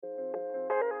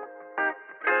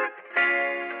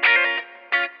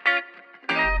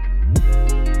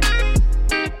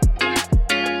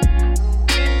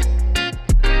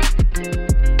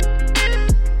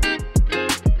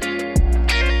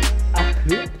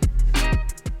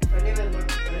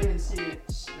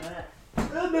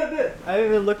I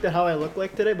haven't even looked at how I look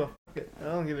like today, but fuck it. I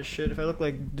don't give a shit if I look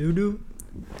like doo-doo.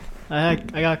 I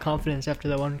got confidence after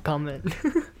that one comment.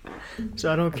 So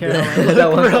I don't care how I look,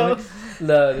 That one bro. comment?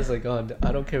 No, it's like, oh,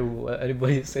 I don't care what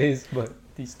anybody says, but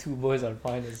these two boys are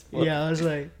fine as fuck. Yeah, I was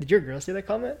like, did your girl see that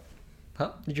comment?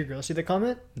 Huh? Did your girl see the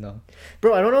comment? No.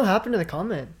 Bro, I don't know what happened to the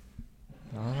comment.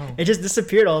 I don't know. It just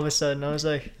disappeared all of a sudden. I was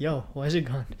like, yo, why is it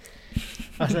gone?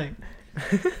 I was like...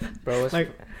 Bro, it's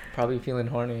like, probably feeling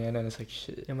horny, and then it's like,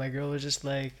 shit. and my girl was just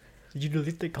like, did you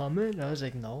delete the comment? I was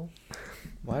like, no.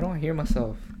 Why don't I hear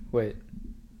myself? Wait,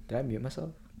 did I mute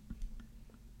myself?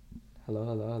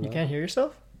 Hello? You can't hear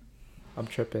yourself? I'm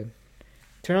tripping.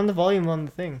 Turn on the volume on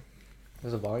the thing.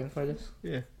 There's a volume for this?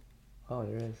 Yeah. Oh,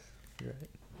 there is. You're right.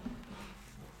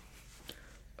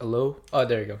 Hello? Oh,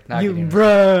 there you go. Now I You, can hear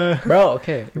bruh. Bro,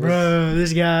 okay. Bruh,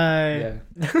 this guy.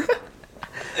 Yeah.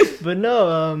 But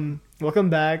no, welcome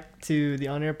back to the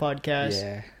On Air podcast.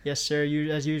 Yeah. Yes, sir.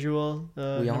 You as usual.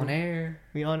 We on air.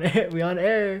 We on air. We on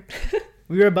air.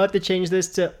 We were about to change this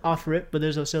to off rip, but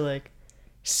there's also like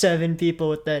 7 people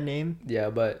with that name.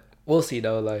 Yeah, but we'll see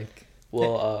though. Like,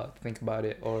 we'll think about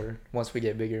it, or once we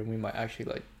get bigger, we might actually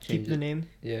like change Keep the name.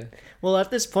 Yeah. Well, at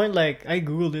this point, like I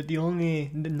googled it.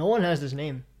 No one has this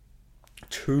name.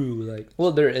 True. Like,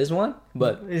 well, there is one,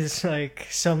 but It's like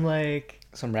some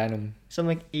random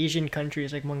Asian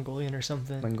countries like Mongolian or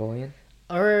something. Mongolian.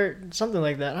 Or something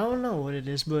like that. I don't know what it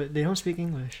is, but they don't speak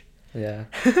English. Yeah.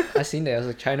 I seen that. I was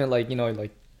like trying to like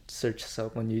search this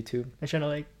up on YouTube. I'm trying to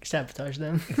like sabotage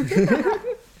them.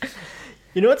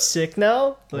 You know what's sick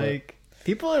now? Like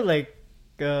people are like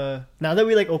now that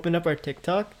we like opened up our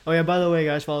TikTok. Oh yeah, by the way,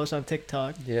 guys, follow us on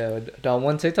TikTok. Yeah, that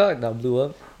one TikTok that blew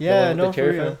up. Yeah, The one with no, the for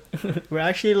cherry real. We're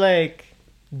actually like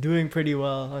doing pretty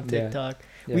well on TikTok.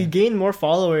 Yeah. We gained more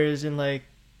followers in like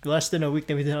less than a week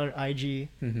than we did on IG.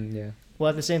 Yeah. Well,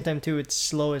 at the same time too, it's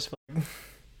slow as fuck.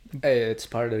 Hey, it's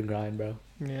part of the grind, bro.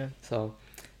 Yeah. So,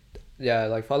 yeah,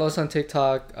 like follow us on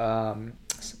TikTok,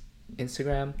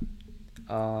 Instagram,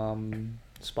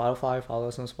 Spotify. Follow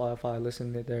us on Spotify.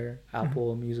 Listen to there.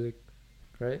 Apple Music,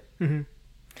 right? Mm-hmm.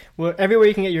 Well, everywhere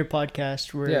you can get your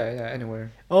podcast. Yeah,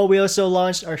 anywhere. Oh, we also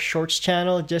launched our Shorts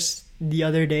channel just the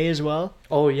other day as well.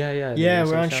 Oh yeah. Yeah,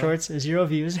 we're on Shorts. 0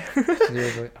 views.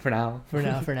 For now.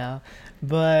 For now.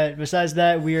 But besides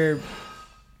that, we're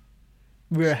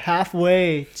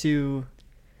halfway to.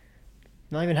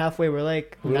 Not even halfway. We're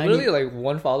like. We're 90, literally like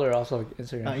one follower off of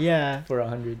Instagram. Yeah. For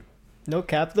 100. No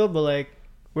cap though, but like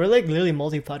we're like literally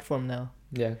multi-platform now.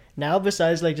 Yeah. Now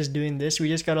besides like just doing this, we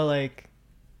just gotta like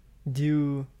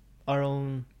do our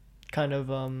own kind of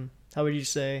how would you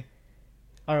say,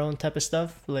 our own type of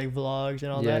stuff, like vlogs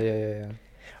and all that. Yeah.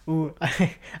 Ooh,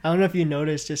 I don't know if you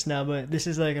noticed just now, but this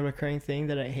is like a recurring thing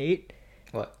that I hate.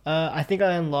 What? I think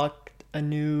I unlocked a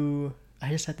new. I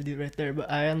just had to do it right there,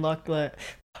 but I unlocked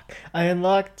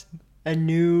a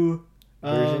new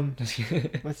Version?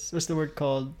 what's the word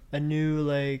called? A new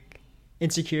like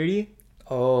insecurity.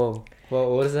 Oh,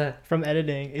 well, what is that? From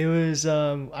editing. It was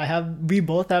we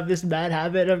both have this bad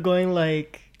habit of going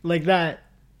like that,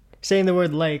 saying the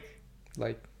word like.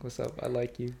 Like, what's up? I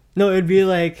like you. No, it'd be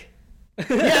like. Yeah,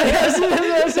 that's what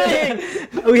I'm saying.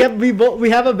 We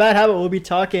have a bad habit. We'll be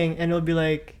talking and it'll be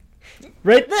like,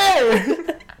 right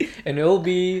there. And it'll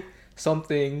be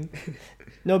something.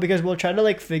 No, because we'll try to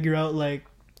like figure out like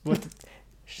what.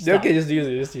 Okay, just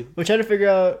use it. We'll try to figure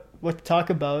out what to talk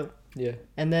about. Yeah.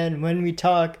 And then when we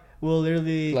talk, we'll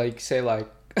literally Like, say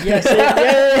like.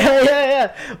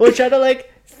 Yeah. We'll try to like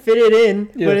fit it in,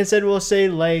 but instead we'll say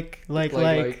like,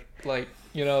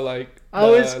 you know, like. I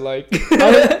was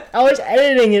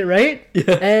editing it, right?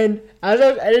 Yeah. And as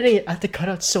I was editing it, I had to cut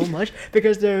out so much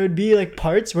because there would be like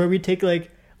parts where we take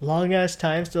like long ass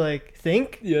times to like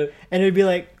think. Yeah. And it'd be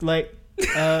like you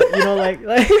know, like.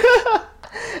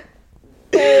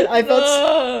 And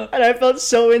I felt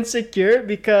so insecure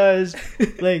because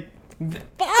like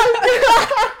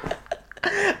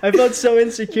I felt so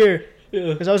insecure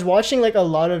because I was watching like a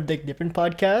lot of like different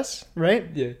podcasts, right?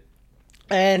 Yeah.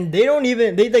 And they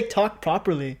like talk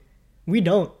properly. We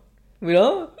don't. We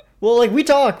don't? Well, like we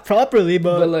talk properly,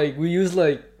 but like we use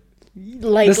like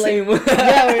the same.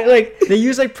 Yeah, like they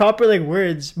use like proper like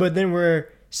words, but then we're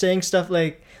saying stuff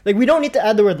like we don't need to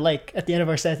add the word like at the end of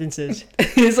our sentences.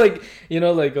 It's like, you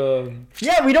know, like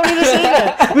Yeah, we don't need to say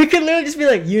that. We could literally just be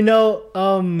like, you know,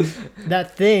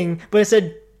 that thing, but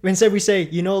instead we say,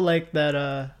 you know, like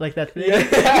that thing.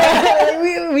 Yeah.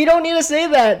 we don't need to say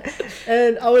that.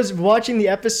 And I was watching the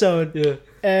episode. Yeah.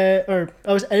 Or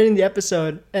I was editing the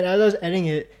episode, and as I was editing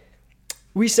it,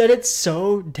 we said it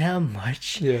so damn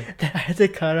much that I had to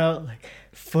cut out like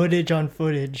footage on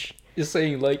footage. you're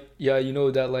saying like, yeah, you know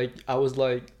that like I was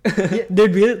like. Yeah,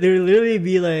 there'd literally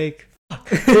be like,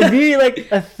 there'd be like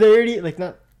a 30, like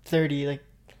not 30, like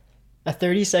a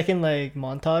 30-second like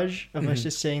montage of us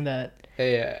just saying that.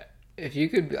 Hey, if you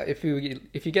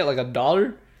get like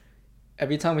 $1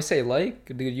 every time we say like,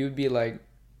 dude, you'd be like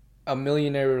a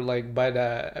millionaire like by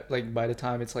the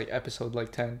time it's like episode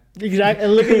like 10. Exactly.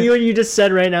 And look at you, what you just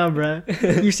said right now,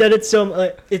 bruh. You said it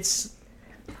so it's.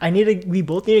 We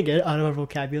both need to get it out of our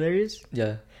vocabularies.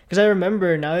 Yeah. Because I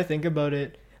remember, now I think about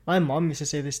it, my mom used to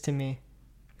say this to me.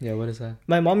 Yeah, what is that?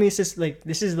 My mom used to, like,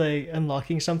 this is like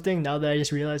unlocking something now that I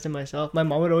just realized it myself. My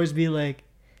mom would always be like,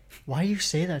 why do you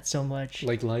say that so much?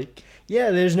 Like? Yeah,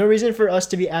 there's no reason for us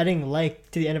to be adding like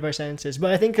to the end of our sentences.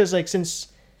 But I think because, like, since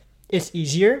it's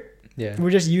easier, yeah, we're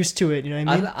just used to it, you know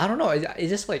what I mean? I don't know. It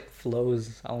just, like,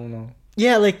 flows. I don't know.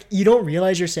 Yeah, like, you don't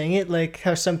realize you're saying it, like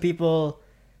how some people,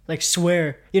 like,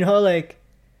 swear. You know how, like,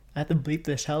 I have to bleep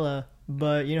this hella,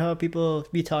 but you know how people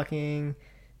be talking,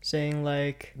 saying,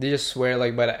 like... They just swear,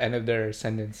 like, by the end of their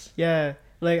sentence. Yeah.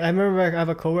 Like, I remember I have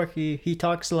a coworker, he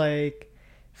talks like,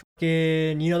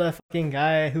 fucking, you know that fucking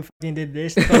guy who fucking did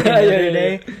this the other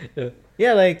day? Yeah.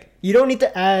 Yeah, like, you don't need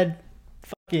to add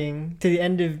fucking to the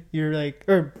end of your, like,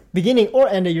 or beginning or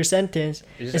end of your sentence.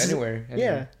 Just anywhere.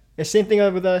 Yeah. The same thing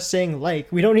with us saying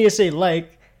like. We don't need to say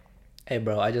like. Hey,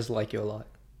 bro, I just like you a lot.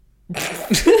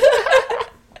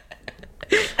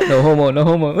 No homo. No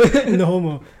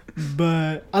homo.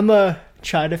 But I'm going to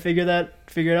try to figure it out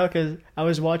because I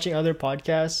was watching other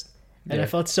podcasts and I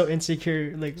felt so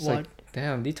insecure. Like, what? Like,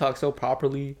 damn, they talk so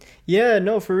properly. Yeah,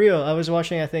 no, for real. I was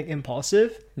watching, I think,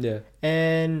 Impulsive. Yeah.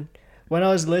 And when I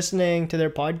was listening to their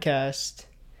podcast,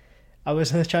 I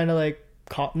was trying to, like,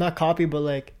 not copy, but,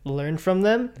 like, learn from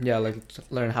them. Yeah, like,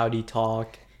 learn how they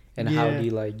talk and how they,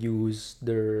 like, use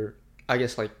their, I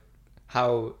guess, like,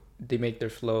 how they make their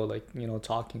flow, like, you know,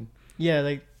 talking. Yeah,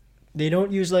 like, they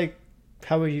don't use, like,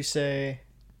 how would you say?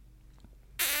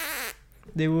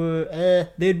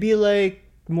 They'd be, like,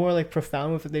 more, like,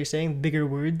 profound with what they're saying, bigger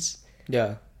words.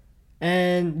 Yeah.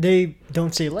 And they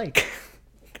don't say like.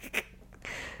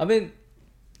 I mean,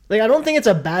 like, I don't think it's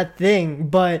a bad thing,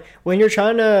 but when you're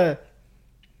trying to,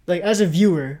 like, as a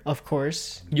viewer, of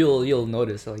course, you'll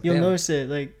notice, like, you'll notice it.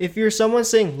 Like, if you're someone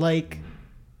saying like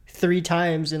 3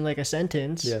 times in, like, a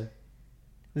sentence,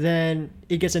 then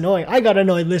it gets annoying. I got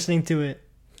annoyed listening to it.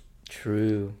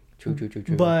 True.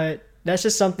 But that's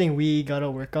just something we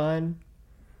gotta work on.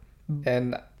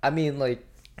 And I mean, like,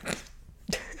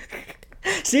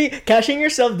 see, catching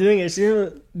yourself doing it's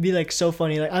gonna be, like, so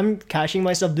funny. Like, I'm catching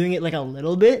myself doing it, like, a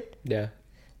little bit. Yeah.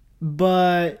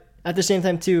 But at the same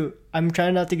time too, I'm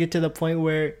trying not to get to the point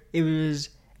where it was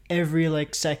every,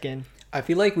 like, second. I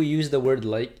feel like we use the word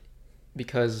like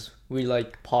because we,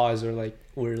 like, pause or, like,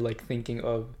 we're, like, thinking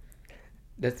of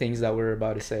the things that we're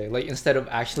about to say. Like, instead of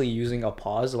actually using a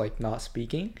pause, like, not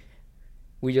speaking,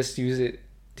 we just use it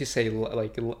to say,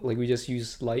 like we just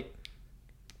use like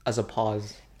as a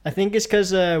pause. I think it's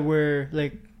because we're,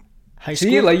 like, high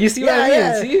school. See, like, you see what I mean?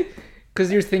 Yeah. See?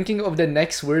 Because you're thinking of the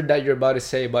next word that you're about to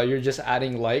say, but you're just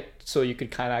adding like so you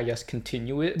could kind of, I guess,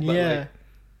 continue it. But, like,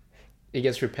 it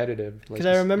gets repetitive. Because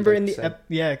I remember in the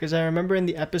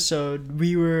episode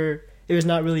it was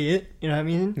not really it. You know what I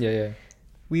mean? Yeah.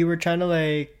 We were trying to,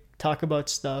 like, talk about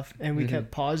stuff and we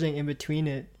kept pausing in between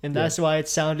it, and that's why it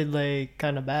sounded, like,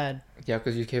 kind of bad. Yeah,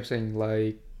 because you kept saying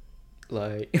like.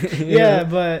 Yeah,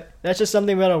 but that's just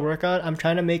something we gotta work on. I'm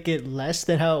trying to make it less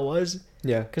than how it was.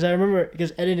 Yeah. Because I remember,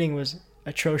 because editing was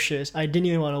atrocious. I didn't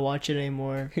even want to watch it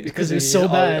anymore because it was so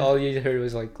bad. All you heard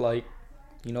was like,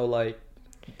 you know, like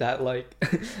that, like.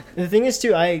 The thing is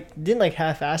too, I didn't, like,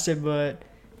 half-ass it, but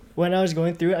when I was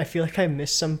going through it, I feel like I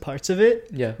missed some parts of it.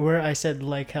 Yeah. Where I said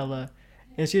like hella.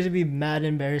 It's used to be mad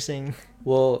embarrassing.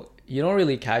 Well, you don't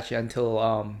really catch it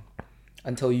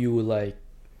until you, like,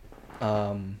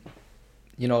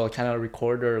 you know, kind of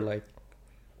record or, like,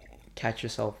 catch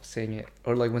yourself saying it,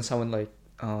 or, like, when someone, like,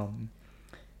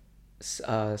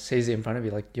 says it in front of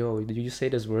you, like, yo, did you say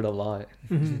this word a lot?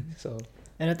 So.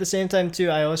 And at the same time too,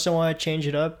 I also want to change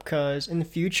it up because in the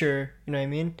future, you know what I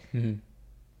mean?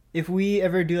 If we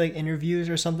ever do, like, interviews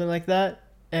or something like that,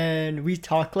 and we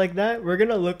talk like that, we're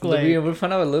gonna look like we're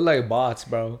gonna look like bots,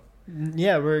 bro.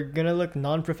 Yeah, we're gonna look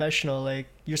non-professional. Like,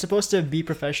 you're supposed to be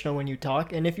professional when you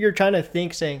talk, and if you're trying to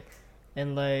think, saying,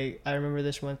 and, like, I remember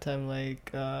this one time,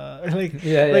 like,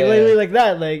 lately, like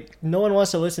that, like, no one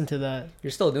wants to listen to that.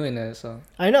 You're still doing that, so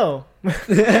I know.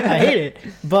 I hate it,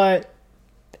 but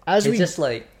it's just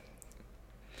like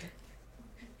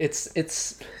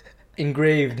it's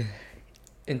engraved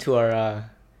into our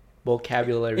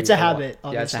vocabulary. It's a habit,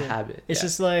 obviously. Yeah, it's a habit. It's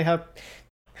just like how.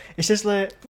 It's just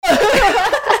like.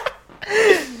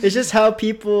 It's just how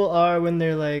people are when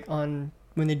they're like when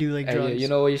they do like drugs. Hey, you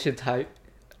know what you should type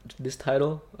this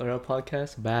title of our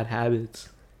podcast? Bad habits.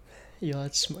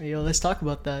 Let's talk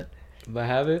about that. Bad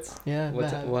habits? Yeah.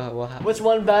 What's bad habit. what happened? What's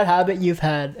one bad habit you've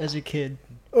had as a kid,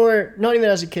 or not even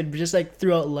as a kid, but just like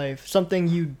throughout life? Something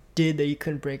you did that you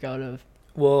couldn't break out of.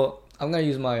 Well, I'm gonna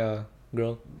use my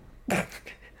girl.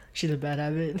 She's a bad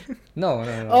habit. No.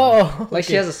 Oh, like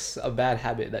she okay. has a bad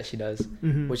habit that she does,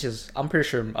 Mhm. which is I'm pretty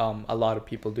sure a lot of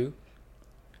people do.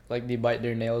 Like they bite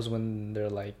their nails when they're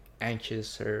like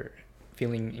anxious or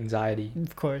feeling anxiety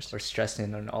Of course. or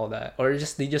stressing and all that, or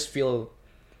they just feel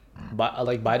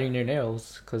like biting their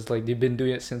nails because like they've been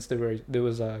doing it since they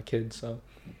was a kid. So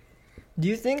Do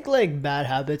you think like bad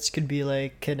habits could be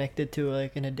like connected to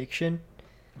like an addiction,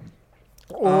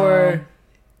 or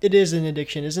it is an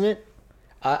addiction, isn't it?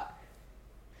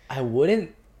 I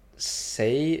wouldn't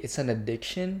say it's an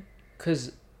addiction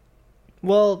because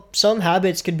Well, some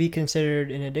habits could be considered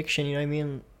an addiction. You know what I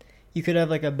mean? You could have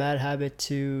like a bad habit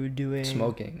to doing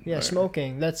smoking. Yeah, or-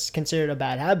 smoking. That's considered a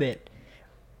bad habit,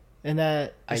 and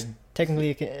that is I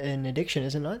technically an addiction,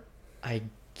 is it not? I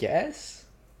guess,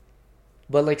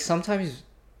 but like sometimes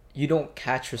you don't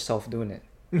catch yourself doing it.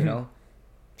 You Mhm. know.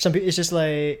 Some people, it's just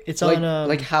like it's like on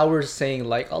like how we're saying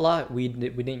like a lot we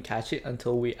didn't catch it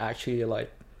until we actually like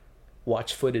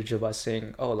watch footage of us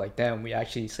saying, oh, like damn, we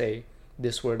actually say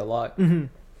this word a lot. Mhm.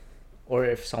 Or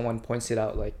if someone points it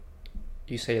out, like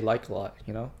you say like a lot,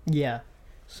 you know. Yeah.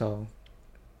 So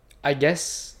I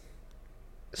guess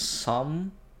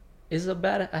some is a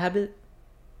bad habit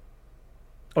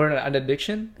or an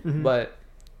addiction, Mhm. but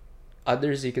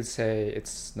others you could say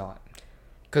it's not,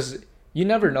 because you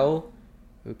never know.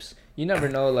 You never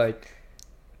know, like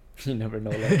you never know,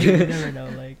 like You never know,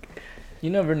 like you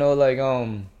never know,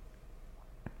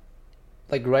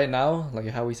 like right now, like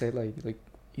how we say like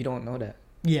you don't know that,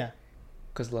 yeah,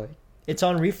 because like it's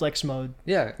on reflex mode.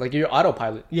 yeah, like you're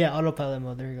autopilot. Yeah, autopilot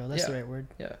mode. There you go. That's the Yeah. right word.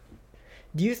 Yeah.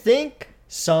 Do you think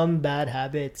some bad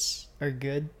habits are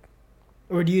good,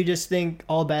 or do you just think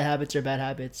all bad habits are bad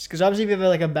habits? Because obviously, if you have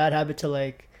like a bad habit to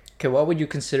like, Okay, what would you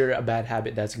consider a bad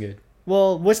habit that's good?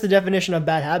 well, what's the definition of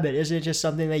bad habit? Is it just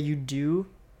something that you do?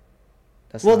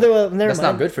 That's Well, not, never that's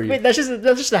mind. not good for you. Wait, that's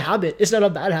just a habit. It's not a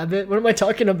bad habit. What am I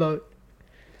talking about?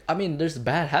 I mean, there's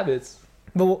bad habits.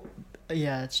 But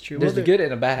yeah, it's true. There's Well, the good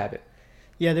and a bad habit.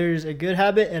 Yeah, there's a good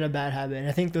habit and a bad habit, and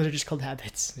I think those are just called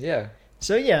habits. Yeah.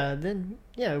 So yeah,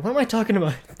 what am I talking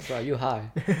about? Bro, you high.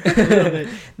 A little bit.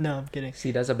 No, I'm kidding,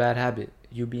 See, that's a bad habit.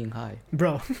 You being high.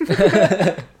 bro.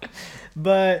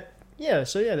 But yeah,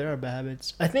 so yeah, there are bad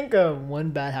habits. I think one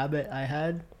bad habit I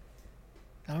had.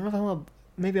 I don't know if I want.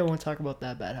 Maybe I want to talk about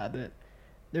that bad habit.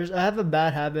 I have a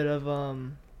bad habit of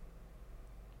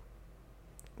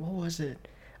What was it?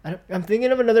 I'm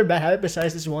thinking of another bad habit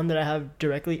besides this one that I have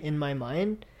directly in my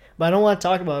mind, but I don't want to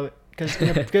talk about it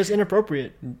because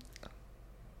inappropriate.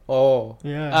 Oh.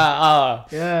 Yeah.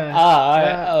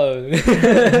 Yeah. Oh.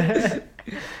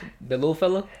 The little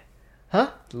fella?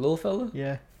 Huh? The little fella?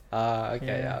 Yeah. Okay.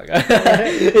 Yeah. Yeah.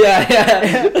 Okay.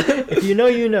 yeah. If you know,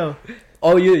 you know.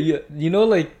 Oh, you know,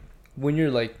 like when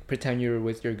you're like pretend you're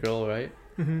with your girl, right?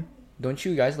 Mm-hmm. Don't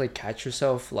you guys like catch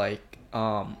yourself like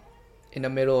in the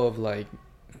middle of like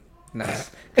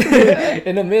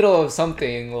in the middle of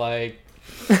something like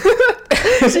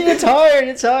See, it's hard.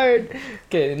 It's hard.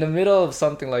 okay, in the middle of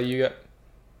something like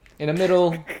in the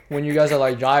middle when you guys are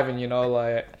like driving, you know,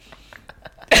 like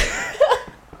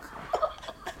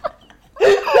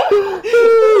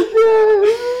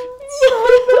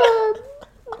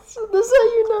That's how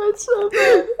you know it's so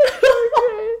bad.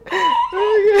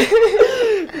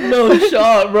 Okay. no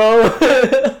shot, bro.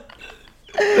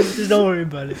 Just don't worry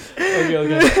about it.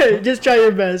 Okay. Just try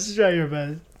your best. Just try your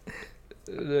best.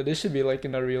 This should be like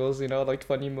in the reels, you know, like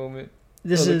funny moment.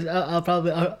 This Oh, is.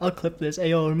 I'll clip this. Hey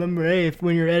yo, remember? Hey, if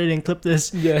when you're editing, clip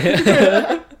this.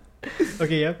 Yeah.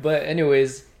 Okay. Yeah. But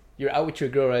anyways, you're out with your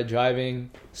girl, right,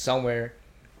 driving somewhere.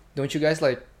 Don't you guys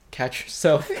like catch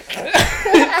yourself?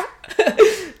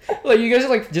 Like you guys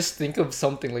like just think of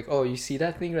something like, oh, you see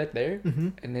that thing right there, Mm-hmm.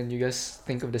 and then you guys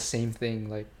think of the same thing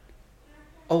like,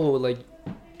 oh, like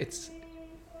it's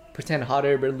pretend hot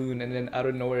air balloon, and then out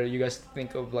of nowhere you guys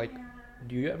think of like,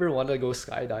 do you ever want to go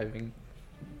skydiving?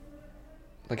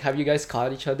 Like, have you guys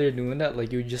caught each other doing that?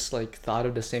 Like, you just like thought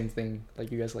of the same thing.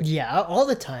 Like, you guys like. Yeah, all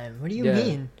the time. What do you Yeah.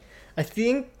 mean? I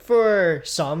think for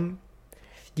some,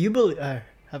 do you believe? I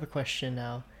have a question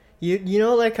now. You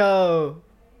know like how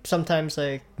sometimes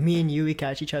like me and you we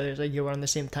catch each other, it's like you're on the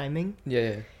same timing.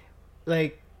 Yeah.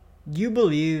 Like, do you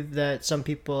believe that some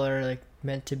people are like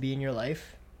meant to be in your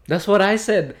life? That's what I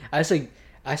said. I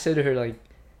said to her like,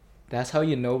 That's how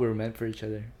you know we're meant for each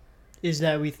other. Is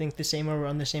that we think the same or we're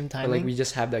on the same Or timing? like we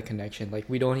just have that connection. Like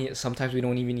sometimes we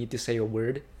don't even need to say a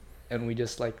word, and we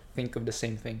just like think of the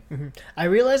same thing. Mm-hmm. I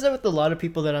realize that with a lot of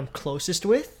people that I'm closest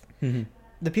with,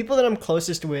 the people that I'm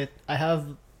closest with, I have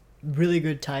really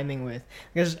good timing with.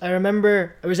 Because I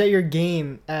remember I was at your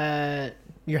game at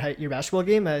your basketball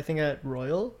game, I think at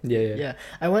Royal. Yeah.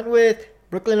 I went with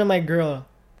Brooklyn and my girl,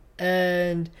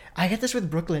 and I get this with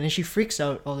Brooklyn, and she freaks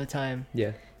out all the time.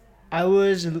 Yeah. I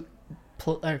was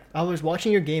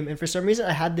watching your game, and for some reason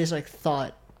I had this like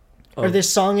thought or this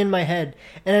song in my head,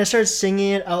 and I started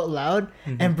singing it out loud,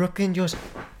 and Brooklyn goes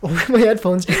over my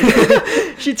headphones.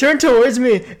 She turned towards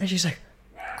me and she's like,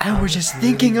 I was just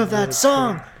thinking of that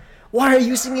song. Why are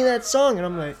you singing that song? And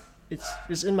I'm like,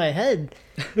 it's in my head.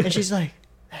 And she's like,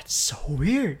 that's so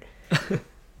weird.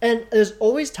 And there's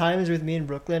always times with me and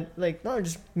Brooklyn, like not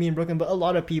just me and Brooklyn, but a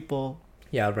lot of people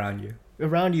around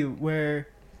you where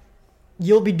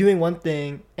you'll be doing one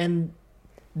thing and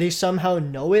they somehow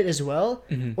know it as well,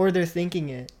 or they're thinking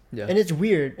it. Yeah. And it's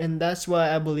weird. And that's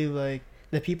why I believe like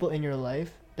the people in your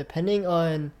life, depending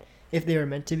on if they are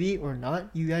meant to be or not,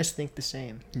 you guys think the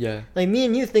same. Yeah. Like me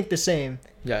and you think the same.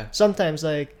 Yeah. Sometimes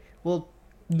like we'll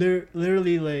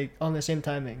literally like on the same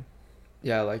timing.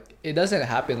 Yeah, like it doesn't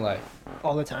happen like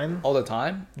all the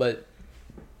time, but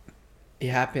it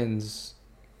happens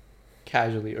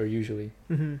casually or usually.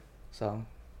 So,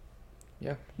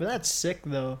 yeah. But that's sick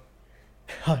though.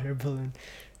 Hot air balloon.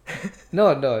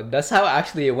 No, that's how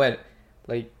actually it went.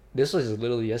 Like this was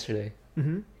literally yesterday.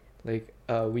 Like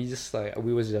we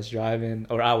was just driving,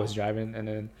 or I was driving, and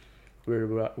then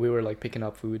we were like picking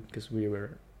up food because we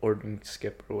were ordering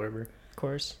skip or whatever. Of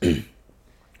course.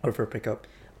 Or for pickup.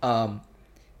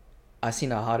 I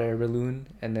seen a hot air balloon,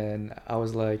 and then I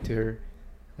was like to her,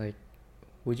 like,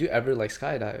 would you ever like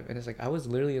skydive? And it's like I was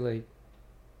literally like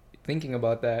thinking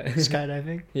about that.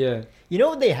 Skydiving? Yeah. You know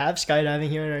what they have skydiving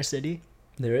here in our city?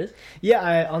 There is?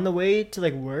 Yeah, on the way to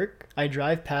like work, I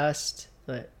drive past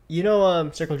like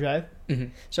Circle Drive.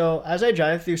 So as I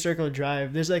drive through Circle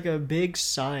Drive, there's like a big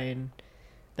sign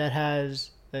that has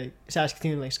like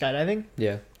Saskatoon like skydiving.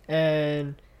 Yeah.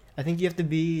 And I think you have to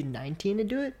be 19 to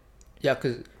do it. Yeah,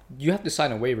 because you have to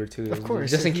sign a waiver too. Of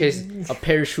course. Just in case the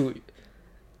parachute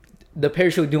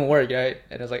didn't work, right?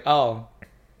 And it's like, oh,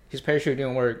 his parachute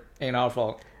didn't work, ain't our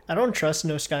fault. I don't trust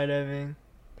no skydiving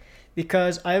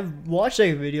because I've watched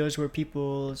like videos where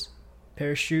people's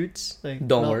parachutes like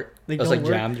don't work. Like, it's like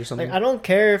jammed or something. Like I don't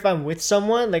care if I'm with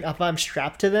someone, like if I'm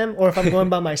strapped to them or if I'm going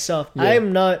by myself. Yeah.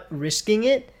 I'm not risking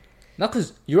it. Not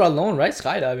because you're alone, right?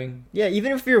 Skydiving. Yeah,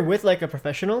 even if you're with like a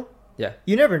professional. Yeah.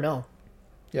 You never know.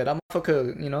 Yeah, that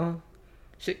motherfucker,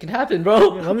 shit can happen,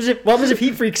 bro. Yeah, what happens if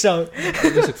he freaks out?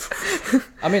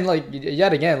 I mean, like,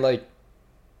 yet again,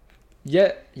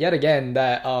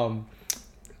 that, I'm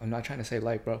not trying to say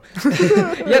like, bro.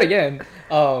 Yet again,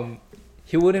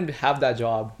 he wouldn't have that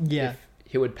job. Yeah. If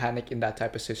he would panic in that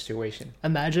type of situation.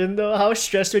 Imagine, though, how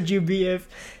stressed would you be if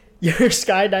you're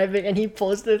skydiving and he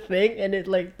pulls the thing and it,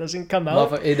 like, doesn't come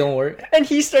out? It don't work. And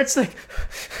he starts, like...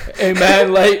 Hey,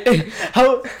 man, like...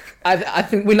 how... I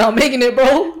think we're not making it,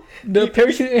 bro. The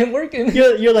parachute ain't working.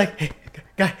 You're like, hey,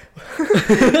 guy,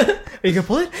 are you gonna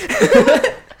pull it?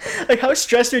 Like, how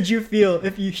stressed would you feel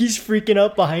if he's freaking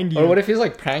out behind you? Or what if he's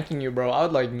like pranking you, bro? I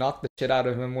would like knock the shit out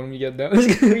of him when we get done.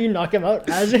 You knock him out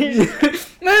as he...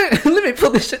 Man, let me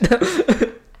pull this shit down.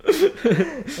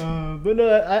 But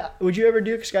no, would you ever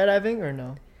do skydiving or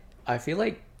no? I feel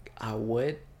like I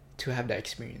would to have that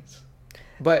experience,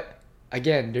 but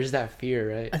again, there's that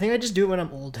fear, right? I think I just do it when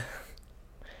I'm old.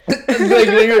 Like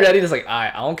when you're ready, it's like,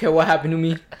 I don't care what happened to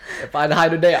me. If I die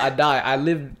today, I die. I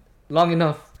lived long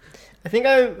enough. I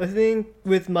think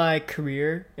with my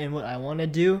career and what I want to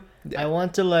do, I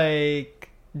want to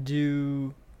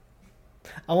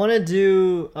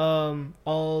do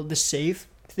all the safe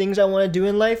things I want to do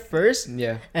in life first.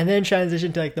 Yeah. And then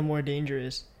transition to like the more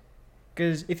dangerous.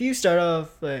 Because if you start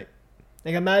off like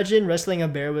imagine wrestling a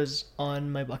bear was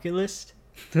on my bucket list.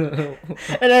 And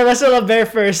I wrestle a bear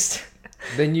first.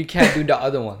 Then you can't do the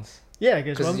other ones. Yeah,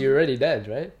 because you're already dead,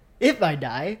 right? If I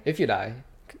die. If you die.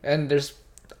 And there's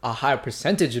a high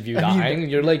percentage of you dying.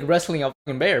 You're like wrestling a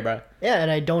fucking bear, bro. Yeah, and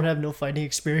I don't have no fighting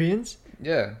experience.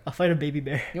 Yeah. I'll fight a baby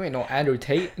bear. You ain't no Andrew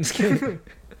Tate.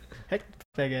 Heck,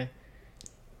 that guy.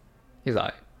 He's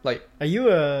like. Are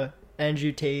you a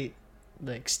Andrew Tate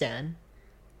like stan?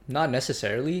 Not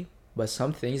necessarily, but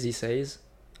some things he says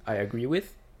I agree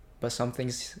with, but some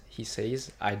things he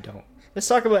says I don't. Let's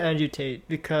talk about Andrew Tate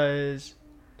because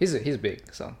he's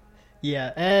big, so.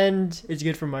 Yeah, and it's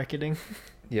good for marketing.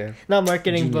 Yeah. Not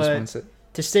marketing, Genius but mindset.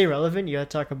 To stay relevant, you gotta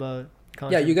talk about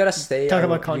controversy. Yeah, you gotta stay. Talk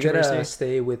about You controversy. gotta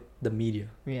stay with the media.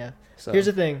 Yeah. So Here's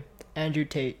the thing, Andrew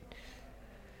Tate.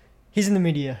 He's in the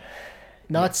media.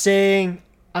 Not saying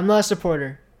I'm not a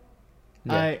supporter.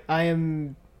 yeah. I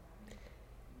am.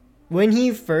 When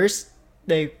he first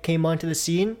came onto the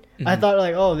scene, I thought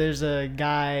like, oh, there's a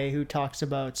guy who talks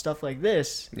about stuff like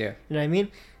this. Yeah. You know what I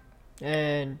mean?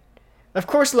 And of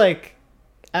course, like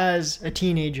as a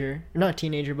teenager, not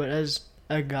teenager, but as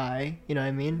a guy, you know what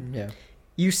I mean? Yeah.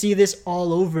 You see this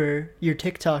all over your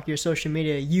TikTok, your social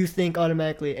media. You think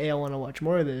automatically, hey, I want to watch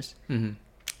more of this. Mm-hmm.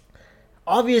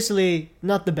 Obviously,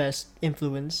 not the best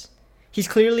influence. He's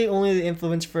clearly only the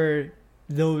influence for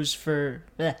those for.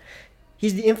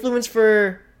 He's the influence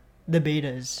for the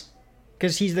betas,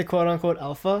 because he's the quote unquote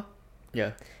alpha,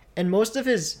 Yeah. and most of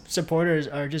his supporters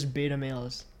are just beta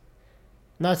males.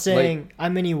 Not saying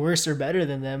I'm any worse or better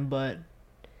than them, but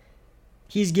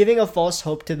he's giving a false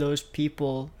hope to those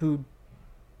people who,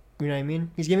 you know what I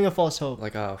mean? He's giving a false hope.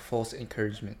 Like a false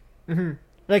encouragement. Mm-hmm.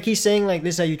 Like he's saying like,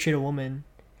 this is how you treat a woman.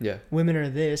 Yeah. Women are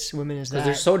this, women is that. Because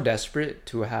they're so desperate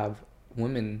to have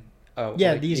women.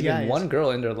 Yeah, like these even guys. one girl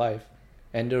in their life,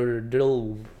 and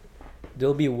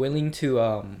they'll be willing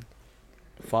to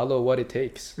follow what it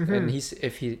takes. Mm-hmm.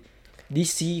 And they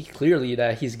see clearly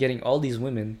that he's getting all these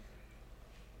women,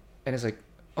 and it's like,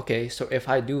 okay, so if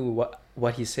I do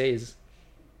what he says,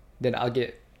 then I'll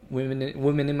get women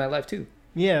in my life too.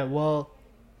 Yeah, well,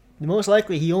 most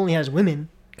likely he only has women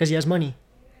because he has money.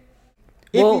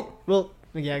 Yeah,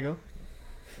 go.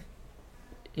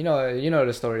 You know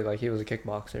the story, like he was a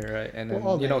kickboxer, right? And then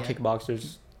Well, all that, yeah.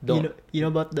 kickboxers don't. You know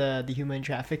about the human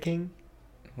trafficking?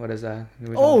 What is that?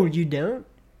 Oh, you don't?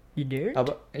 You dare?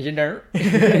 About you know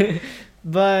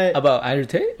But about Andrew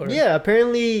Tate? Or? yeah,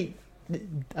 apparently,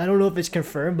 I don't know if it's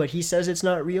confirmed, but he says it's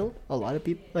not real. A lot of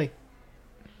people like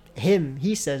him.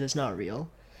 He says it's not real.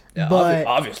 Yeah, but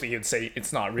obviously you'd say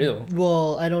it's not real.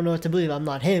 well, I don't know what to believe. I'm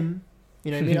not him.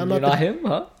 You know what I mean? I'm You're not him,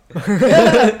 huh?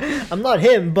 I'm not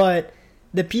him, but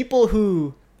the people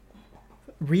who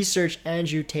researched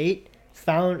Andrew Tate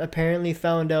apparently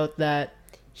found out that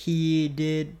he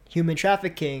did human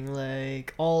trafficking,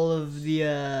 like all of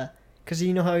the because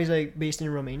you know how he's like based in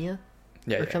Romania,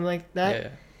 Yeah, or yeah. something like that. Yeah, yeah.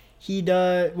 He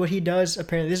does what he does.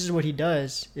 Apparently, this is what he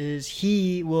does: is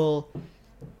he will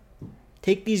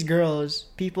take these girls,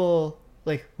 people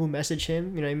like who message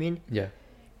him. You know what I mean? Yeah.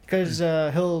 Because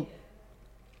he'll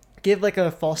give like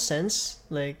a false sense,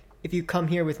 like if you come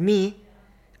here with me,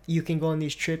 you can go on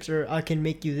these trips, or I can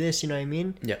make you this. You know what I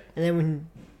mean? Yeah. And then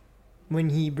when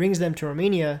he brings them to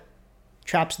Romania,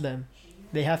 traps them.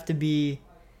 They have to be.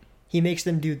 He makes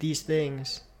them do these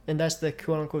things, and that's the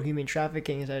quote unquote human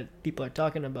trafficking that people are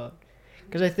talking about.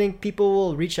 Because I think people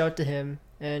will reach out to him,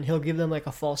 and he'll give them like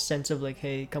a false sense of like,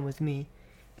 hey, come with me.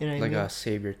 You know what Like I mean? a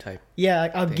savior type. Yeah,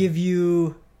 like, I'll thing. give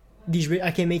you these.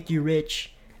 I can make you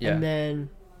rich. Yeah. And then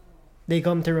they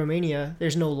come to Romania.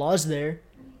 There's no laws there.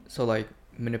 So like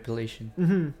manipulation.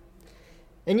 Mm-hmm.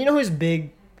 And you know who's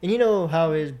big? And you know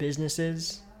how his business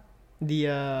is? The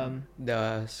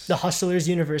Hustlers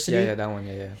University. Yeah, that one.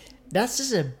 Yeah. That's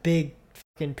just a big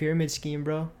fucking pyramid scheme,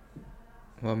 bro.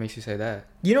 What makes you say that?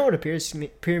 You know what a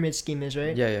pyramid scheme is,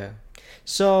 right? Yeah.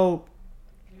 So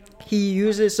he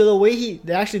uses the way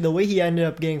he ended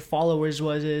up getting followers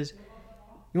is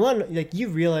you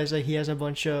realize like he has a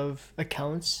bunch of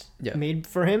accounts made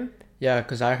for him. Yeah,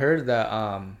 because I heard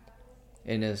that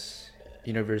in his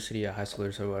university at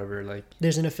Hustlers or whatever, like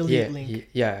there's an affiliate link.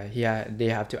 They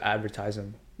have to advertise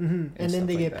him. Mm-hmm. And then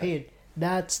they like get that. paid.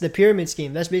 That's the pyramid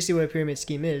scheme. That's basically what a pyramid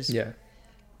scheme is. Yeah.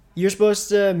 You're supposed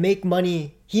to make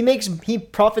money. He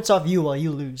profits off you while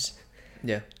you lose.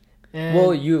 Yeah. And,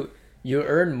 Well, you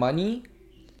earn money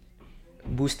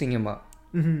boosting him up.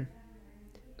 Mm-hmm.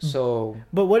 So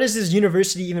But what is his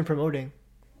university even promoting?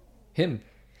 him.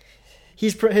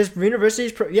 His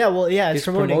university's it's He's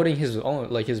promoting his own,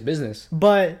 like his business.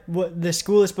 But what the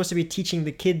school is supposed to be teaching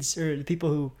the kids or the people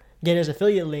who get his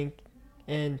affiliate link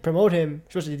and promote him,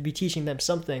 supposed to be teaching them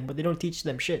something, but they don't teach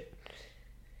them shit.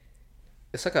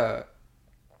 It's like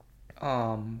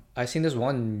I seen this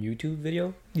one YouTube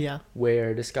video Yeah.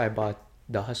 where this guy bought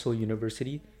the Hustle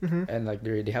University, Mm-hmm. and like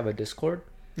they have a Discord,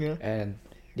 Yeah. and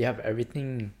they have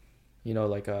everything,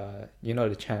 like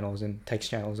the channels and text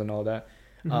channels and all that.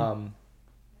 Mm-hmm.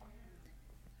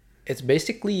 It's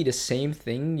basically the same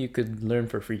thing you could learn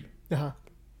for free, Uh-huh.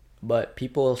 but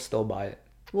people still buy it.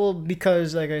 Well,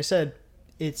 because like I said,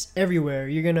 it's everywhere.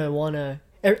 You're gonna wanna.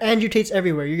 Andrew Tate's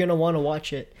everywhere. You're gonna want to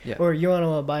watch it, Yeah. or you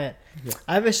wanna buy it. Yeah.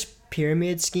 I have a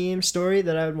pyramid scheme story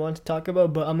that I would want to talk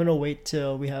about, but I'm gonna wait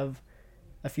till we have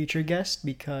a future guest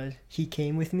because he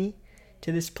came with me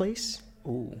to this place.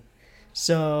 Ooh.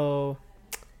 So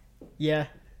Yeah,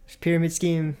 pyramid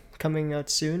scheme coming out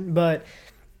soon. But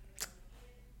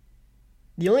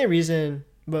the only reason,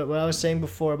 but what I was saying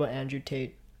before about Andrew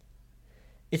Tate,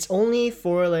 it's only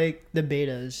for like the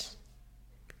betas.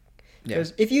 Yeah.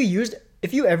 Because if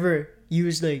you ever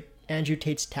use like Andrew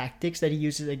Tate's tactics that he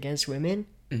uses against women,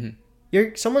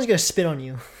 someone's gonna spit on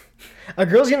you. A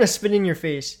girl's gonna spit in your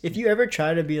face if you ever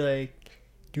try to be like,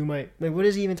 what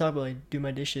does he even talk about? Like, do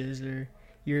my dishes, or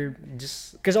you're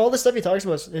just because all the stuff he talks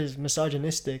about is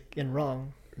misogynistic and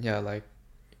wrong. Yeah, like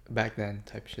back then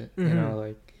type shit. You know,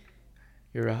 like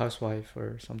you're a housewife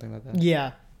or something like that.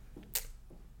 Yeah.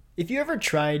 If you ever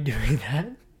tried doing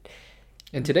that,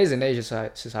 in today's and age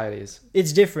societies,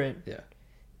 it's different. Yeah.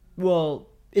 Well,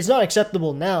 it's not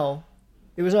acceptable now.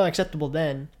 It was not acceptable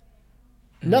then.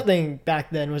 Nothing back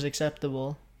then was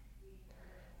acceptable.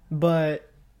 But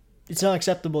it's not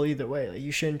acceptable either way. Like,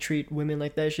 you shouldn't treat women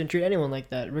like that. You shouldn't treat anyone like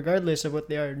that, regardless of what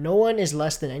they are. No one is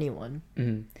less than anyone.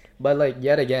 But like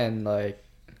yet again, like.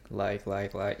 But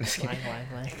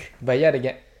yet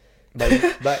again,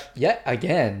 but yet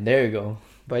again. There you go.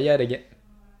 But yet again.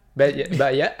 But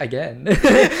yet again.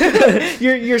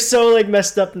 You're so like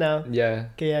messed up now. Yeah.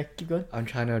 Okay, yeah, keep going. I'm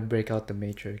trying to break out the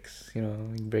matrix, you know,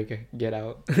 get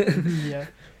out. Yeah.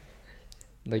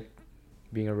 Like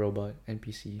being a robot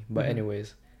NPC. But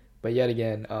anyways, but yet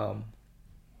again,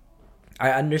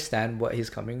 I understand what he's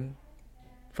coming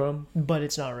from. But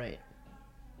it's not right.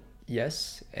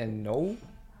 Yes and no,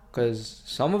 because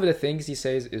some of the things he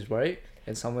says is right,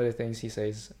 and some of the things he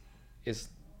says is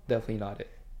definitely not it.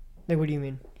 Like, what do you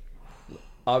mean?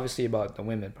 Obviously about the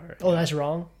women part. Oh, that's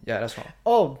wrong? Yeah, that's wrong.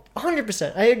 Oh,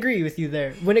 100%. I agree with you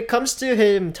there. When it comes to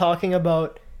him talking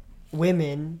about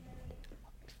women,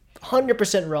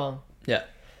 100% wrong. Yeah.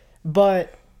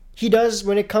 But he does,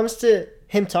 when it comes to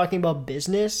him talking about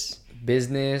business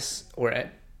or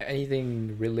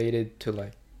anything related to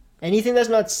like anything that's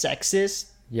not sexist,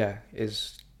 yeah,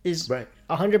 is right.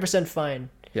 100% fine.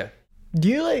 Yeah. Do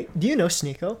you know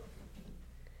Sneeko?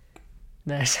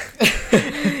 Nice.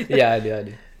 Yeah, I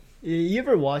do. You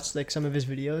ever watched like some of his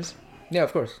videos? Yeah,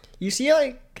 of course. You see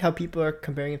like how people are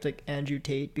comparing him to like Andrew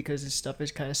Tate because his stuff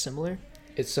is kind of similar?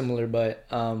 It's similar, but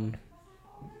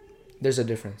there's a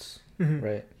difference,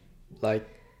 right? Like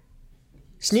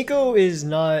Sneeko is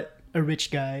not a rich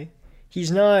guy.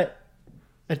 He's not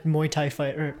a Muay Thai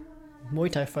fighter.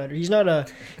 He's not a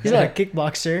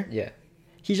kickboxer. Yeah.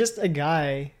 He's just a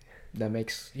guy that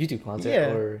makes YouTube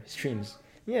content or streams.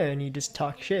 Yeah, and he just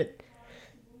talks shit.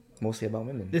 Mostly about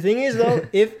women. The thing is though,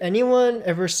 if anyone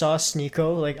ever saw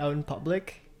Sneeko like out in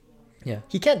public,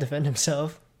 he can't defend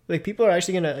himself. Like, people are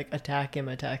actually gonna like attack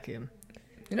him.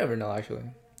 You never know, actually.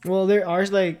 Well, there are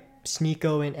like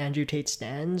Sneeko and Andrew Tate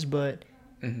stands, but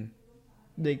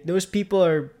like those people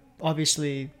are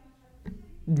obviously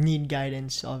need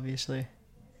guidance, obviously.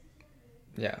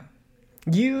 Yeah.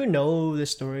 You know the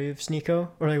story of Sneeko,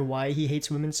 or like why he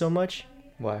hates women so much?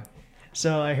 Why?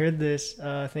 So I heard this,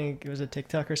 I think it was a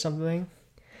TikTok or something,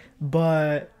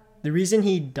 but the reason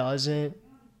he doesn't,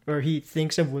 or he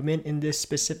thinks of women in this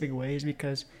specific way is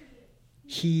because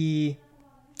he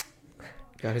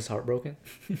got his heart broken.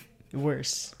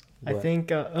 Worse. What? I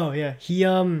think,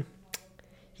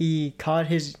 he caught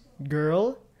his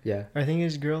girl. Yeah. Or I think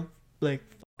his girl like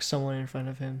fucked someone in front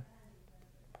of him.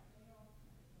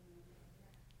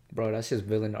 Bro, that's his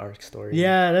villain arc story.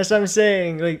 Yeah, that's what I'm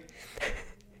saying. Like,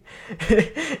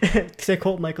 to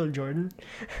quote Michael Jordan,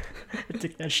 I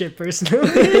took that shit personally.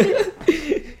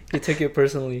 You took it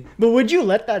personally. But would you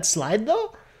let that slide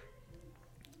though?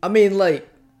 I mean, like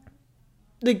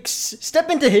step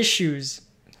into his shoes.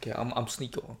 Okay, I'm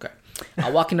Sneeko. Okay, I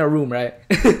walk in a room, right?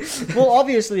 Well,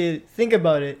 obviously, think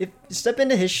about it. If step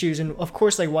into his shoes, and of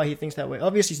course, like why he thinks that way.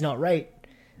 Obviously, he's not right,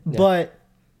 but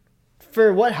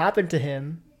for what happened to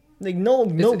him, like no,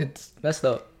 it's messed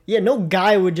up. Yeah, no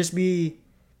guy would just be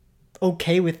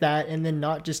okay with that and then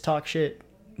not just talk shit.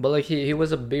 But like he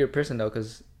was a bigger person though,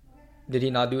 because did he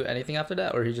not do anything after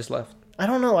that, or he just left? I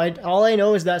don't know. All I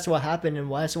know is that's what happened,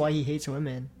 and that's why he hates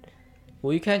women.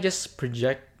 Well, you can't just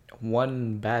project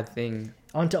one bad thing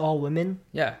onto all women.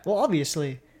 Yeah. Well,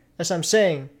 obviously, that's what I'm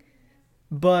saying.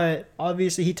 But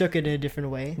obviously, he took it in a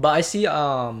different way. But I see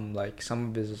like some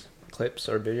of his clips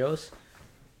or videos,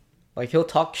 like he'll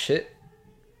talk shit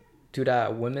to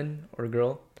that woman or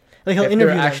girl. Like he'll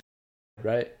interview them.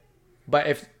 Right? But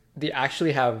if they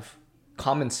actually have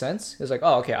common sense, it's like,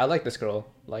 oh, okay, I like this girl.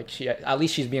 Like at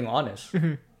least she's being honest.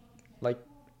 Like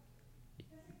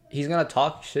he's gonna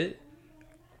talk shit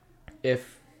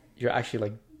if you're actually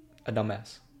like a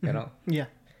dumbass, you know? Yeah.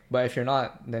 But if you're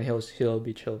not, then he'll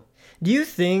be chill. Do you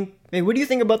think? What do you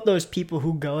think about those people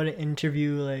who go to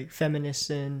interview like feminists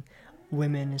and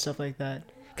women and stuff like that.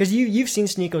 Because you've seen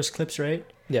Sneako's clips, right?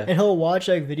 Yeah. And he'll watch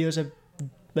like videos of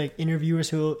like interviewers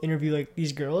who'll interview like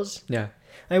these girls. Yeah.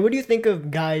 Like, what do you think of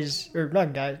guys, or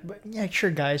not guys, but yeah,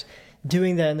 sure, guys,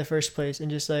 doing that in the first place and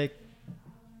just like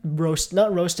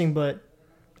not roasting, but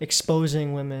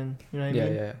exposing women? You know what I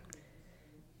mean? Yeah.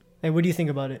 Like, what do you think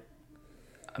about it?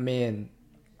 I mean,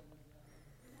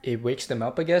 it wakes them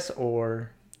up, I guess,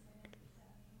 or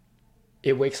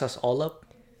it wakes us all up.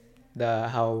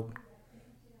 How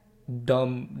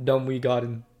dumb we got,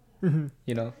 you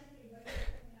know.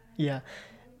 Yeah.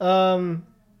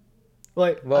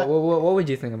 Like, what would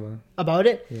you think about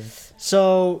it? Yeah.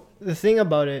 So the thing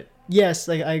about it, yes,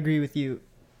 like I agree with you.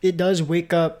 It does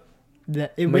wake up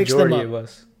wakes them up. Majority of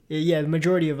us. Yeah, the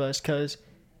majority of us, because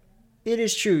it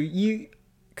is true.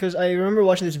 Because I remember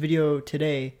watching this video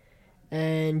today,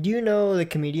 and do you know the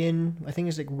comedian? I think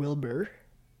it's like Wilbur,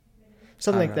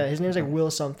 something like that. His name's like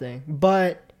Will something,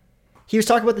 but he was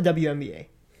talking about the WNBA.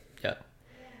 Yeah.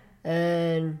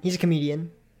 And he's a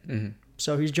comedian. Mm-hmm.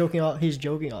 So he's joking. He's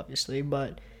joking, obviously,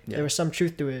 but there was some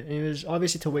truth to it, and it was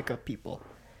obviously to wake up people.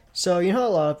 So you know, a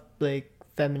lot of like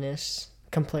feminists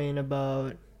complain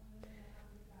about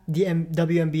the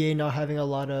WNBA not having a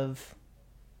lot of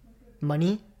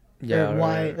money. Yeah. Or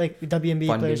why like WNBA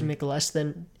funding. players make less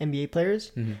than NBA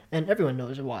players, Mm-hmm. and everyone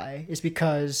knows why. It's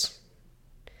because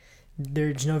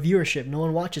there's no viewership. No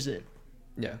one watches it.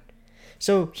 Yeah.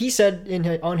 So he said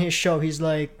on his show, he's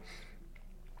like,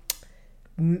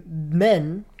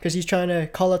 men, because he's trying to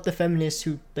call out the feminists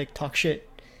who like talk shit,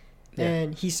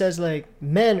 and he says like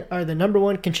men are the number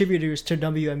one contributors to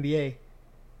WNBA.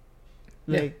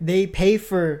 Like they pay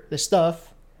for the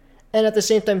stuff, and at the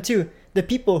same time too, the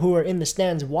people who are in the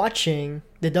stands watching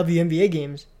the WNBA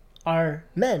games are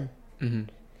men. Mm-hmm.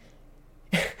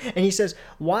 And he says,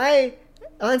 why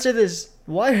answer this?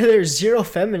 Why are there zero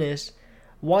feminists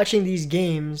watching these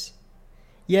games,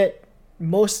 yet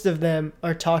most of them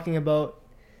are talking about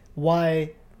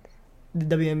why the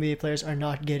WNBA players are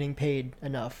not getting paid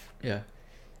enough? Yeah.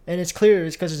 And it's clear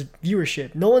it's because it's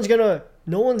viewership. No one's gonna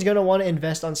want to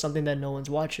invest on something that no one's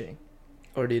watching.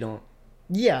 Or they don't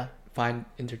Yeah, find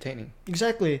entertaining.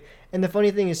 exactly. And the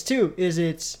funny thing is too, is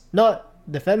it's not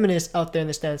the feminists out there in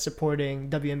the stands supporting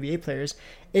WNBA players.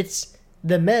 It's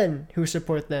the men who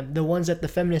support them, the ones that the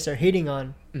feminists are hating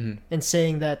on, Mm-hmm. and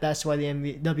saying that that's why the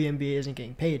WNBA isn't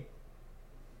getting paid.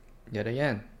 Yet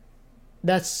again.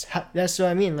 That's what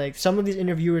I mean. Like, some of these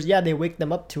interviewers, yeah, they wake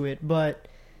them up to it, but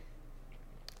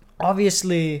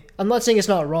obviously, I'm not saying it's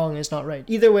not wrong, it's not right.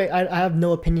 Either way, I have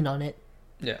no opinion on it.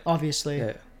 Yeah. Obviously.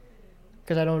 Yeah.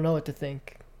 Because I don't know what to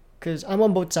think. Because I'm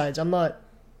on both sides. I'm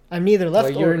neither left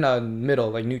Like, you're in the middle,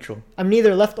 like neutral. I'm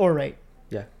neither left or right.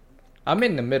 Yeah. I'm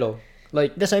in the middle.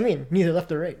 Like, That's what I mean. Neither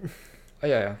left or right. oh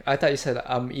yeah. I thought you said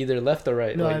I'm either left or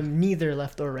right. No, like, I'm neither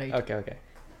left or right. Okay.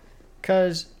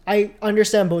 Because I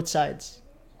understand both sides.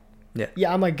 Yeah.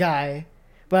 Yeah, I'm a guy,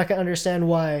 but I can understand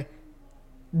why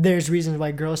there's reasons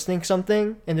why girls think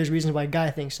something, and there's reasons why guy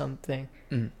thinks something.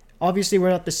 Mm. Obviously, we're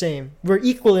not the same. We're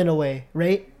equal in a way,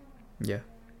 right? Yeah.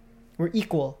 We're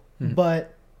equal. Mhm.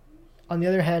 But on the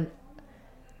other hand,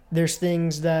 there's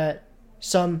things that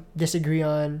some disagree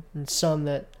on and some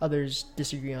that others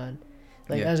disagree on.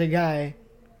 Like, as a guy,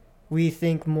 we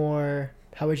think more,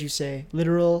 how would you say,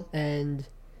 literal and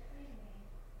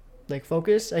like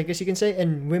focus, I guess you can say.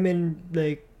 And women,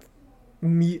 like,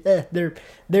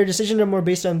 their decisions are more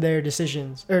based on their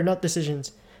decisions, or not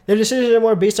decisions. Their decisions are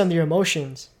more based on their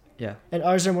emotions. Yeah. And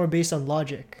ours are more based on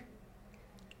logic.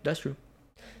 That's true.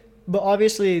 But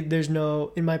obviously, there's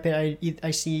no, in my opinion,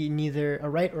 I see neither a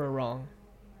right or a wrong.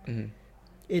 Mm-hmm.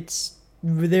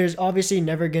 There's obviously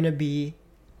never gonna be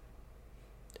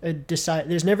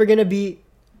there's never gonna be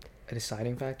A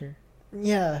deciding factor?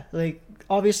 yeah, like,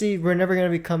 obviously we're never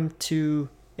gonna come to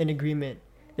an agreement.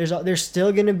 There's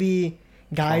still gonna be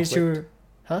guys Conflict.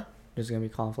 who are There's gonna be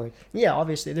conflict. yeah,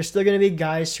 obviously there's still gonna be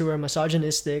guys who are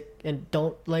misogynistic and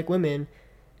don't like women,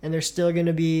 and there's still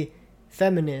gonna be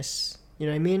feminists. You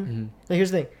know what I mean? Mm-hmm. Like,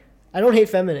 here's the thing, I don't hate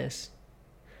feminists.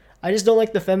 I just don't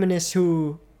like the feminists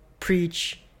who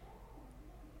preach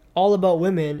all about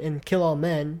women and kill all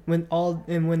men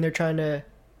when they're trying to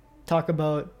talk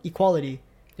about equality.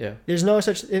 Yeah. There's no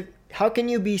such. How can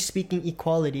you be speaking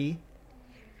equality,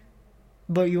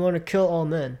 but you want to kill all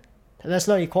men? That's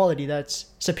not equality. That's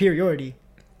superiority.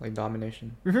 Like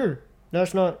domination.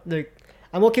 That's not like.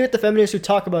 I'm okay with the feminists who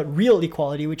talk about real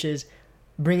equality, which is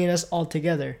bringing us all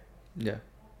together. Yeah.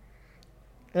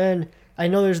 And I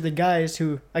know there's the guys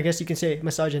who, I guess you can say,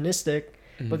 misogynistic,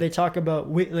 but they talk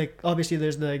about, like, obviously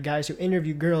there's the guys who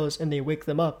interview girls and they wake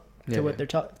them up to what they're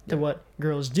to what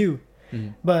girls do.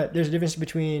 But there's a difference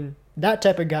between that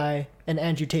type of guy and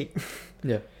Andrew Tate. Yeah.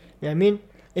 You know what I mean?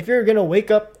 If you're gonna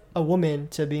wake up a woman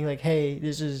to being like, hey,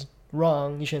 this is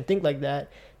wrong, you shouldn't think like that,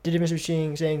 the difference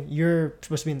between saying you're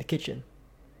supposed to be in the kitchen.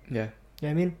 Yeah. You know what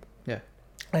I mean? Yeah.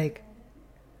 Like,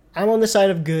 I'm on the side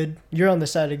of good, you're on the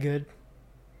side of good.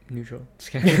 Neutral.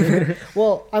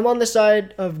 Well, I'm on the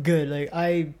side of good. Like,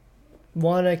 I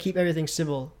want to keep everything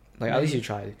civil. Like, at least you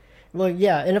tried. Well,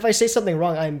 yeah, and if I say something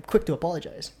wrong, I'm quick to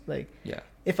apologize. Like, Yeah.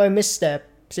 if I misstep,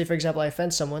 say for example I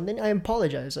offend someone, then I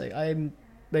apologize. Like, I'm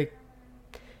like,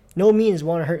 no means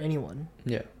want to hurt anyone.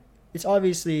 Yeah. It's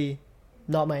obviously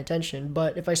not my intention,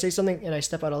 but if I say something and I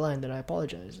step out of line, then I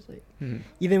apologize. Like,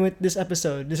 even with this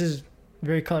episode, this is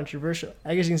very controversial.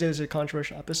 I guess you can say this is a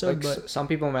controversial episode, Like, but some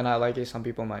people might not like it, some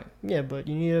people might. yeah, but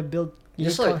you need to build.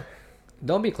 Just like,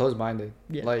 don't be closed-minded.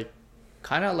 Yeah. Like,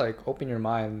 kind of like open your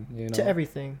mind, you know. to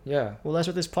everything. Yeah. Well, that's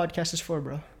what this podcast is for,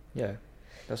 bro. Yeah.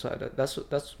 That's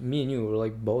me and you. We're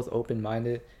like both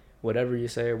open-minded. Whatever you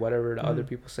say, whatever the other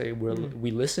people say, we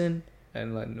listen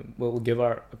and then we'll give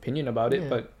our opinion about it,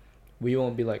 but we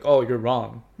won't be like, oh, you're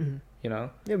wrong. You know.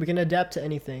 Yeah, we can adapt to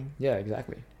anything. Yeah,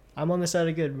 exactly. I'm on the side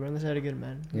of good. We're on the side of good,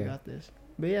 man. We Yeah. got this.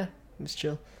 But yeah, it's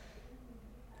chill.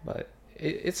 But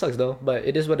it sucks though. But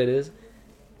it is what it is.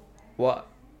 Well,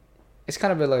 it's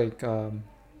kind of a like kind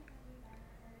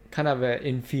of a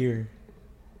in fear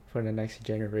for the next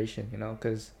generation, you know,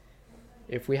 because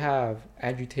if we have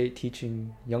Andrew Tate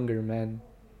teaching younger men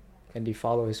and they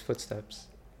follow his footsteps,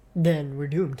 then we're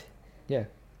doomed. Yeah.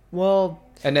 Well,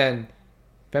 and then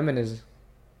feminism,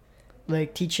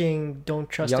 like teaching don't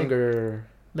trust younger,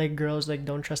 like girls, like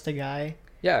don't trust a guy.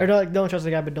 Yeah. Or not, like, don't trust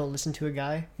a guy, but don't listen to a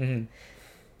guy. Mm-hmm.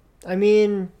 I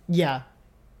mean, yeah,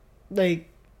 like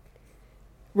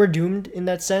we're doomed in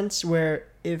that sense. Where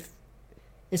if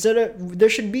instead of there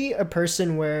should be a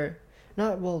person where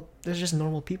there's just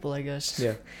normal people, I guess.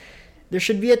 Yeah. There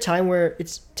should be a time where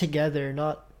it's together,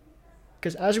 not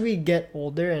because as we get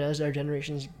older and as our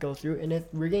generations go through, and if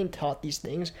we're getting taught these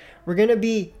things, we're gonna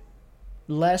be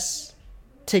less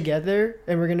together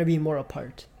and we're gonna be more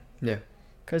apart. Yeah.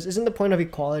 Because isn't the point of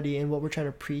equality and what we're trying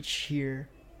to preach here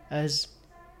as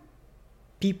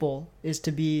people is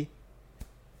to be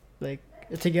like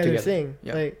a together thing?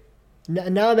 Yeah. Like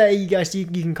now that you guys you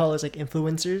can call us like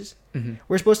influencers, Mm-hmm.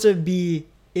 we're supposed to be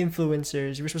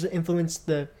influencers. We're supposed to influence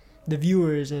the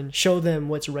viewers and show them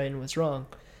what's right and what's wrong.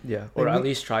 Yeah, or Like at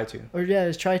least try to. Or yeah,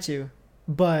 just try to.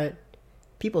 But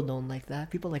people don't like that.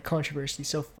 People like controversy.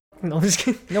 So no, I'm just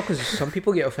kidding. No, because some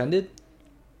people get offended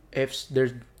if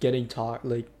they're getting taught,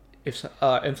 like if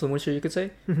influencer, you could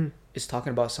say, is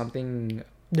talking about something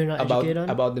They're not educated on.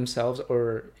 about themselves,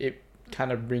 or it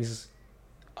kind of brings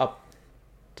up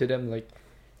to them, like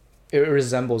it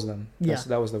resembles them.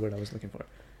 That was the word I was looking for.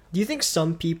 Do you think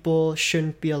some people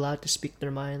shouldn't be allowed to speak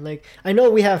their mind? Like, I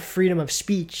know we have freedom of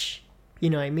speech, you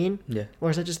know what I mean? Yeah. Or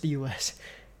is that just the US?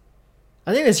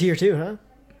 I think it's here too, huh?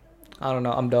 I don't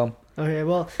know. I'm dumb. Okay,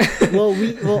 well,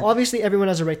 obviously everyone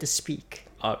has a right to speak.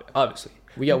 Obviously,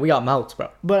 we got mouths, bro.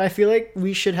 But I feel like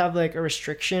we should have like a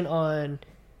restriction on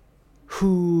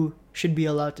who should be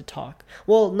allowed to talk.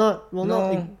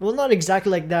 Not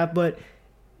exactly like that, but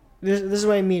this is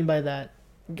what I mean by that.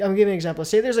 I'm giving an example.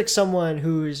 Say there's like someone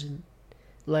who's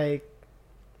like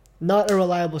not a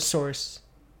reliable source,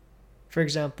 for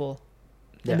example,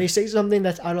 and they say something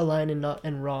that's out of line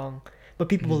and wrong, but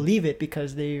people believe it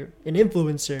because they're an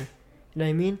influencer. You know what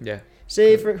I mean? Yeah.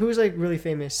 Say for who's like really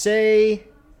famous. Say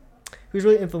who's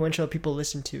really influential that people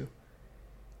listen to.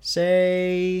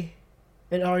 Say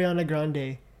an Ariana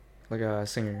Grande. Like a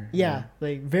singer. Yeah,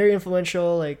 like very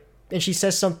influential. Like, and she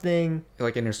says something.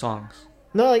 Like in her songs.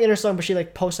 Not like in her song, but she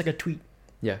like posts like a tweet.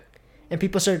 Yeah. And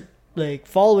people start like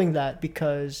following that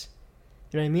because,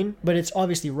 you know what I mean? But it's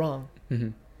obviously wrong. Mm-hmm.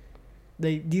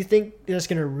 Like, do you think that's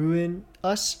gonna ruin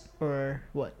us or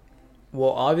what?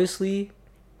 Well, obviously,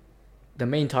 the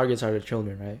main targets are the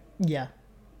children, right? Yeah.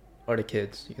 Or the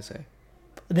kids, you could say.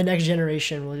 The next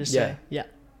generation, we'll just say. Yeah.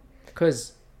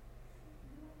 Because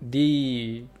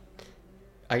I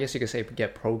guess you could say,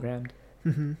 get programmed.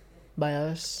 Mm-hmm. By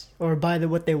us or by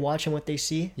what they watch and what they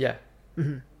see. Yeah.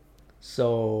 Mm-hmm.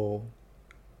 So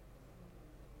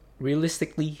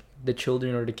realistically, the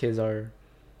children or the kids are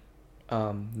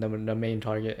the main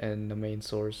target and the main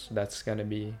source that's gonna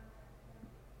be,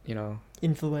 you know,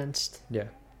 influenced. Yeah.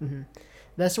 Mm-hmm.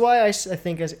 That's why I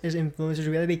think as influencers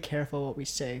we gotta be careful what we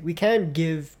say. We can't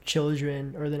give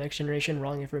children or the next generation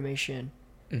wrong information.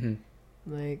 Mm-hmm.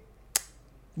 Like,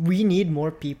 we need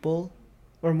more people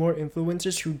or more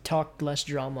influencers who talk less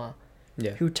drama.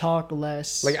 Yeah. Who talk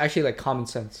less. Like, actually, like, common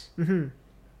sense. Mm-hmm.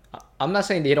 I'm not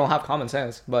saying they don't have common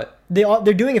sense, but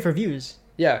they're doing it for views.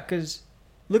 yeah. Because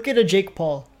look at a Jake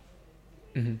Paul.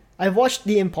 Mm-hmm. I've watched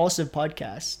the Impulsive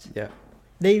podcast. Yeah.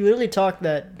 They literally talk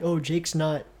that, oh, Jake's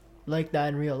not like that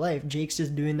in real life. Jake's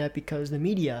just doing that because the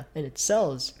media and it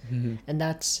sells. Mm-hmm. And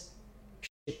that's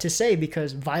shit to say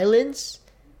because violence,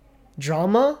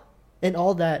 drama, and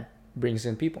all that brings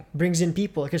in people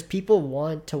because people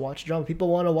want to watch drama. People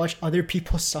want to watch other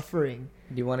people suffering.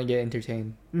 You want to get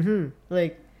entertained.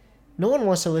 Like, no one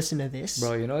wants to listen to this.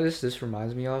 Bro, you know this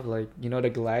reminds me of, like, you know, the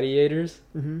gladiators?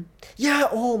 Yeah,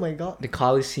 oh my god. The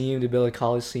Coliseum, they build a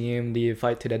Coliseum, the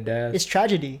fight to the death. It's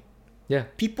tragedy. Yeah.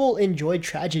 People enjoy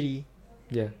tragedy.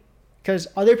 Yeah. Because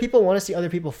other people want to see other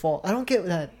people fall. I don't get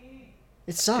that.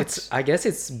 It sucks. I guess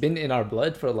it's been in our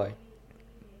blood for, like,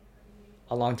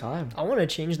 a long time. I want to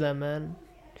change that, man.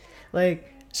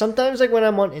 Like, sometimes, like, when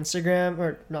I'm on Instagram,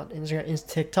 or not Instagram, it's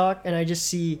TikTok, and I just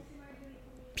see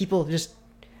people just...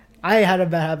 I had a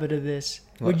bad habit of this.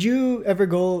 What? Would you ever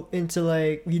go into,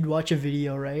 like, you'd watch a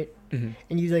video, right? Mm-hmm.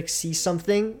 And you, like, see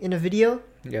something in a video,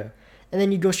 Yeah. and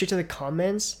then you go straight to the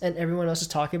comments, and everyone else is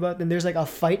talking about it, and there's, like, a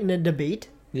fight and a debate.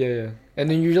 Yeah. And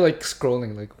then you're, like,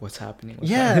 scrolling, like, what's happening?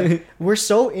 Yeah. We're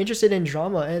so interested in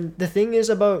drama, and the thing is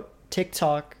about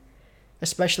TikTok,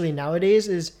 especially nowadays,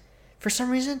 is for some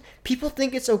reason people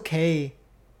think it's okay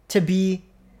to be,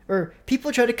 or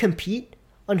people try to compete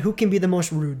on who can be the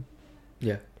most rude.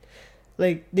 Yeah.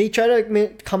 Like, they try to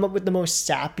come up with the most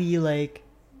sappy, like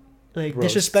Roasts.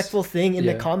 disrespectful thing in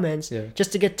the Yeah. comments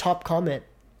just to get top comment.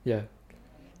 Yeah.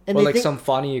 And or, they like, think, some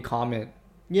funny comment.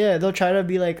 yeah, they'll try to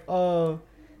be like, oh,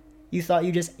 you thought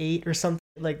you just ate or something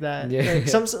like that. Yeah.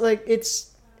 Like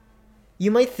it's,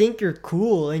 you might think you're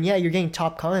cool and yeah, you're getting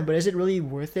top comment, but is it really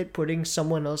worth it putting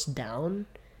someone else down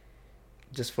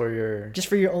Just for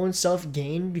your own self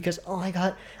gain? Because I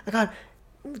got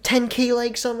 10K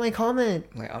likes on my comment.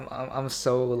 like, I'm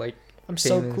so, like, I'm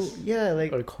so famous. cool. Yeah,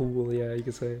 like, Or cool, yeah, you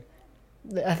could say.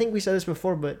 I think we said this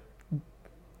before, but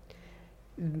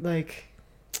like,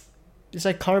 it's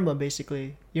like karma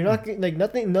basically. You're not like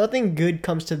nothing good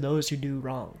comes to those who do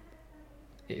wrong.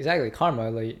 Exactly,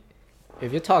 karma. Like,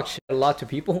 if you talk shit a lot to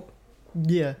people,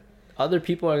 Yeah. other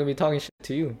people are gonna be talking shit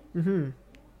to you.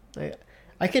 Like,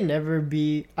 I could never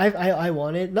be. I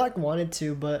not wanted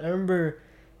to, but I remember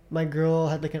my girl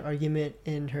had like an argument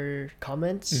in her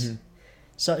comments.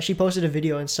 So she posted a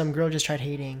video and some girl just tried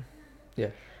hating. Yeah.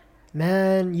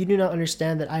 Man, you do not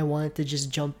understand that I wanted to just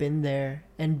jump in there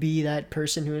and be that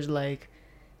person who is like,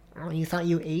 oh, you thought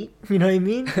you ate? You know what I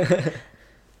mean?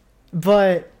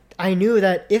 But I knew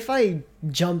that if I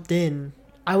jumped in,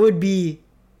 I would be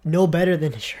no better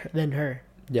than her.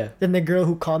 Yeah. Than the girl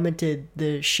who commented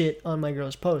the shit on my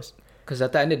girl's post. Because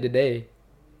at the end of the day,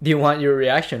 do you want your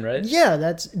reaction, right? Yeah,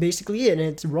 that's basically it, and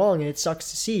it's wrong, and it sucks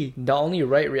to see. The only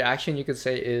right reaction you could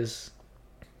say is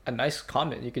a nice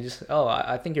comment. You could just, oh,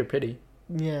 I think you're pretty.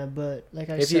 Yeah, but like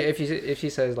I If said, if she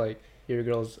says, like, your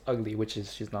girl's ugly, which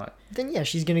is she's not, then yeah,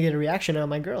 she's gonna get a reaction out of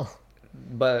my girl.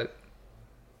 but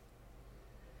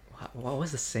what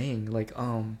was the saying? Like,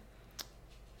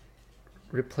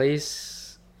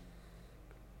 replace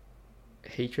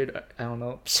hatred, I don't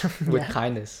know, with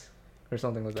kindness or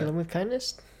something like Kill that. him with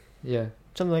kindness, Yeah.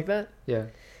 something like that. Yeah.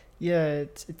 Yeah,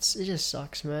 it just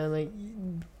sucks, man. Like,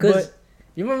 Because but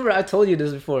you remember I told you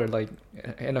this before, like,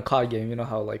 in a COD game, you know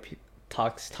how, like,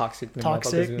 toxic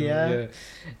motherfuckers,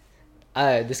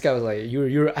 yeah. This guy was like,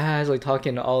 your ass, like,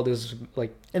 talking all this,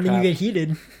 like, and crap. then you get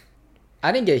heated.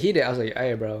 I didn't get heated. I was like,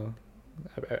 hey, bro,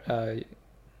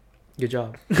 good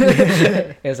job.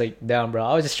 And it's like, damn, bro,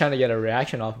 I was just trying to get a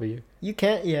reaction off of you. You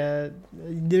can't. Yeah,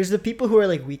 there's the people who are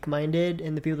like weak-minded,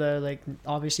 and the people that are like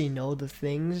obviously know the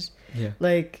things. Yeah.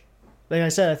 Like I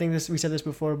said, I think we said this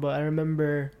before, but I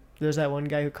remember there's that one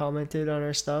guy who commented on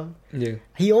our stuff. Yeah.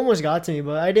 He almost got to me,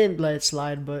 but I didn't let it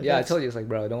slide. But Yeah, I told you, it's like,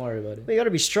 bro, don't worry about it. But you gotta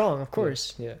be strong, of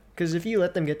course. Yeah. Because if you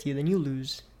let them get to you, then you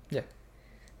lose. Yeah.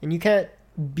 And you can't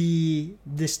be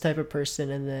this type of person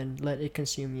and then let it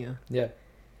consume you. Yeah.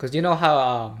 Because you know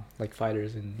how, like,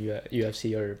 fighters in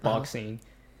UFC or boxing,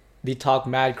 they talk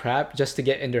mad crap just to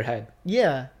get in their head.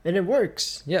 Yeah, and it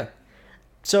works. Yeah.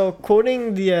 So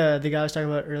quoting the guy I was talking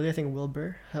about earlier, I think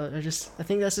Wilbur. I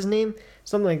think that's his name,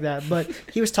 something like that. But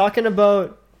he was talking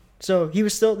about. So he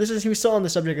was still on the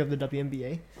subject of the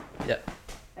WNBA. Yeah.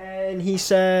 And he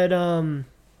said,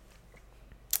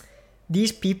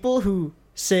 these people who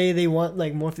say they want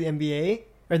like more for the NBA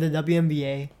or the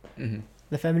WNBA,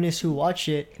 the feminists who watch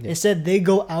it, instead they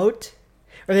go out,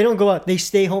 or they don't go out, they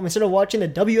stay home. Instead of watching the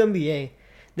WNBA,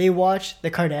 they watch the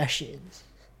Kardashians,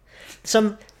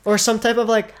 some type of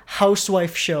like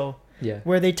housewife show, Yeah.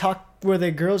 where they talk where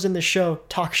the girls in the show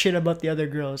talk shit about the other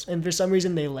girls, and for some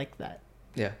reason they like that.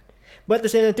 Yeah. But at the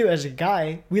same time too, as a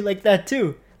guy, we like that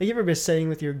too. Like, you ever been sitting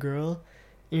with your girl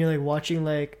and you're like watching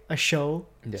like a show,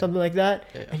 something like that,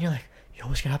 and you're like, yo,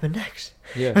 what's gonna happen next?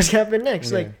 What's gonna happen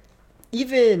next? Like,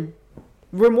 even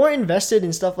we're more invested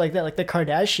in stuff like that, like the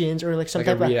Kardashians or like some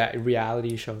type of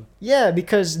reality show. Yeah,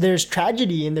 because there's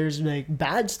tragedy and there's like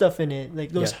bad stuff in it,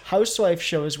 like those housewife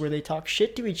shows where they talk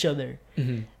shit to each other.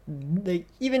 Like,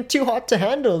 even Too Hot to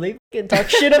Handle, they can talk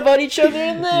shit about each other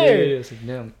in there. Yeah, it's like,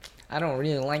 damn, I don't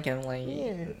really like him. Like,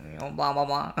 you know, blah blah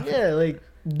blah. Yeah, like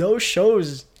those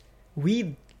shows,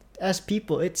 we as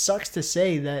people, it sucks to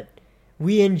say that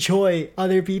we enjoy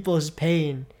other people's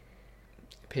pain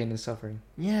and suffering.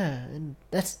 Yeah, and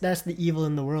that's the evil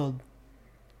in the world.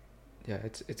 Yeah,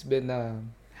 it's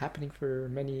been happening for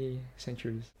many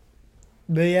centuries.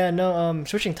 But yeah, no,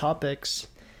 switching topics.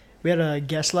 We had a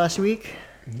guest last week.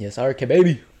 Yes, our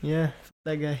baby. Yeah,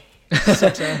 that guy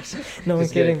sucks ass. No, I'm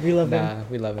kidding. Good. We love him. Nah,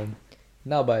 we love him.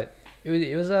 No, but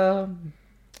it was a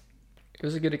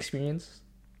good experience.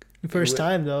 First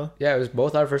time though. Yeah, it was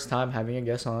both our first time having a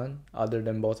guest on, other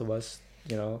than both of us.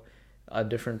 You know,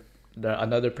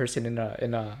 another person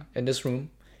in this room.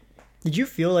 Did you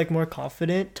feel like more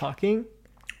confident talking?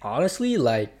 Honestly,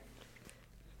 like,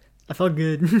 I felt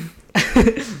good.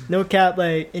 No cap,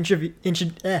 like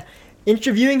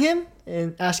interviewing him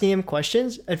and asking him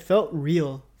questions, it felt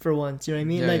real for once. You know what I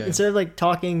mean? Instead of like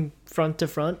talking front to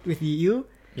front with you,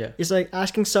 it's like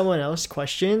asking someone else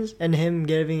questions and him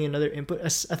giving another input, a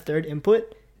third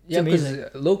input. Yeah,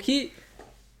 because low key,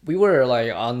 we were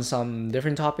like on some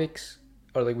different topics,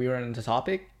 or like we were on the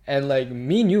topic, and like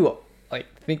me and you like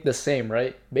think the same,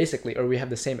 right? Basically, or we have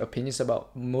the same opinions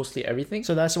about mostly everything.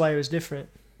 So that's why it was different.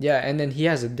 Yeah, and then he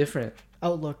has a different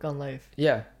outlook on life.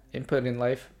 Yeah, input in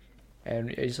life,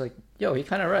 and it's like, yo, he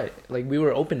kind of right. Like, we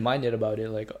were open minded about it.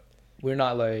 Like, we're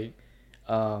not like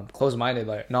closed minded.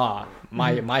 Like, nah,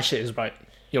 my shit is right,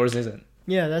 yours isn't.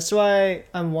 Yeah, that's why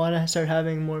I want to start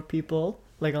having more people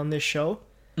like on this show.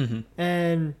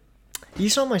 And you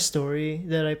saw my story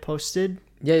that I posted.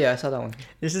 Yeah, I saw that one.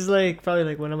 This is like probably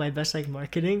like one of my best like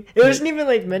marketing. It wasn't even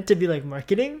like meant to be like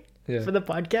marketing for the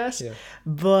podcast,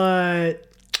 but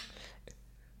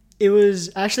it was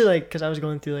actually like because I was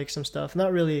going through like some stuff.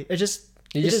 Not really. You just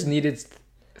needed.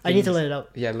 I need to let it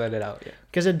out. Yeah, let it out. Yeah.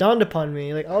 Because it dawned upon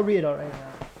me. Like, I'll read it out right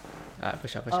now.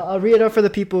 Push up. I'll read it out for the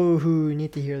people who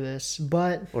need to hear this,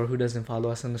 or who doesn't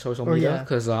follow us on the social media.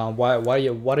 Because what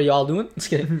are y'all doing? Just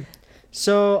kidding.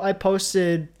 So I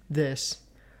posted this.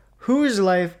 Whose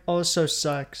life also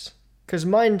sucks? Because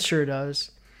mine sure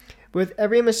does. With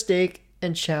every mistake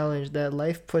and challenge that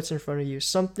life puts in front of you,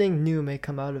 something new may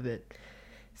come out of it.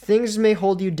 Things may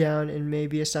hold you down and may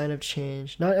be a sign of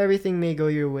change. Not everything may go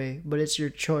your way, but it's your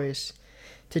choice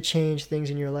to change things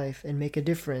in your life and make a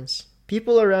difference.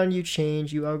 People around you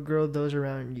change, you outgrow those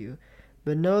around you,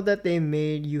 but know that they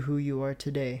made you who you are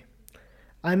today.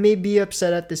 I may be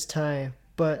upset at this time,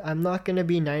 but I'm not going to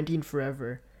be 19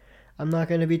 forever. I'm not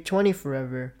going to be 20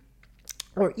 forever,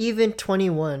 or even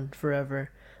 21 forever.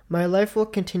 My life will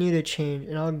continue to change,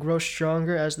 and I'll grow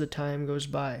stronger as the time goes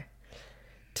by.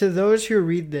 To those who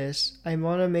read this, I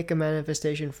want to make a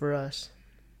manifestation for us.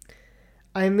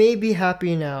 I may be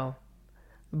happy now,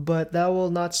 but that will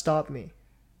not stop me.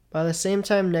 By the same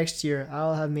time next year,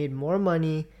 I'll have made more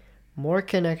money, more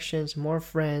connections, more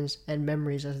friends, and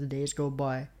memories as the days go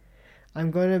by.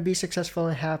 I'm going to be successful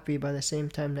and happy by the same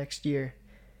time next year.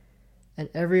 And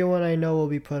everyone I know will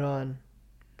be put on.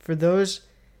 For those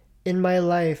in my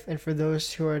life and for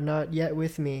those who are not yet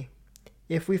with me,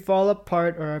 if we fall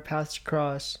apart or our paths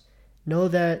cross, know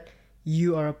that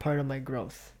you are a part of my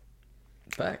growth.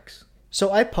 Facts.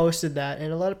 So I posted that,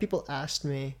 and a lot of people asked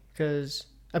me, because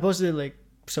I posted it like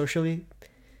socially,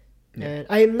 and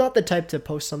I am not the type to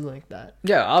post something like that.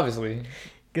 Yeah, obviously.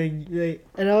 And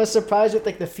I was surprised with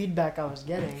like the feedback I was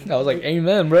getting. I was like,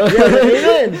 amen, bro. Yeah,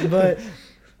 amen. But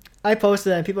I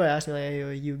posted that, and people are asking me, like, hey,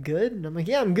 are you good? And I'm like,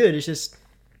 yeah, I'm good. It's just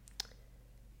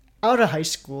out of high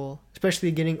school,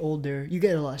 especially getting older, you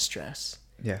get a lot of stress.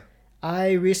 Yeah.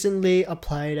 I recently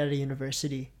applied at a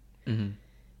university.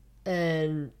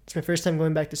 And it's my first time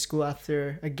going back to school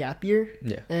after a gap year.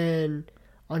 Yeah. And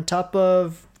on top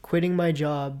of quitting my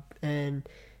job and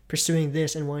pursuing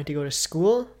this and wanting to go to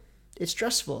school, it's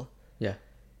stressful. Yeah.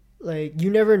 Like, you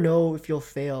never know if you'll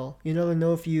fail. You never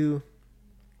know if you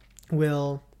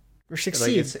will or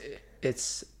succeed. Like,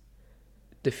 it's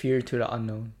the fear to the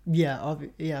unknown. Yeah,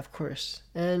 of course.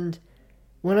 And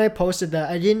when I posted that,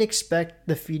 I didn't expect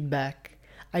the feedback.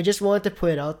 I just wanted to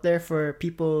put it out there for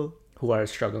people who are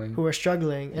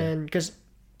struggling. And because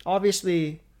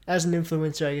obviously as an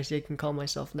influencer, I guess I can call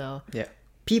myself now. Yeah.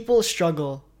 People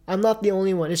struggle. I'm not the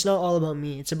only one. It's not all about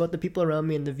me. It's about the people around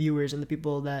me and the viewers and the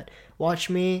people that watch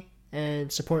me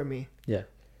and support me. Yeah.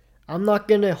 I'm not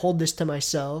going to hold this to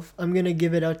myself. I'm going to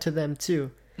give it out to them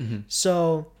too. Mm-hmm.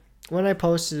 So when I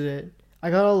posted it, I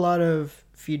got a lot of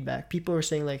feedback. People were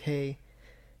saying like, hey,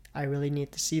 I really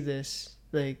need to see this.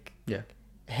 Like, yeah.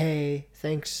 Hey,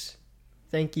 thanks.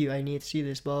 Thank you. I need to see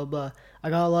this, blah, blah, blah. I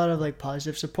got a lot of like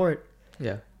positive support.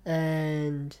 Yeah.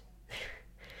 And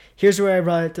here's where I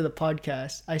brought it to the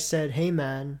podcast. I said, hey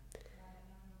man,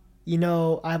 you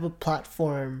know, I have a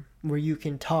platform where you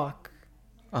can talk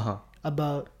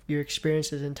about your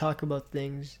experiences and talk about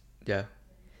things. Yeah.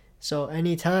 So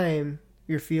anytime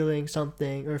you're feeling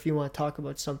something, or if you want to talk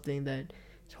about something that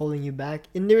is holding you back,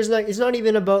 and there's like, it's not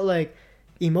even about like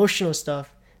emotional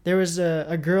stuff. There was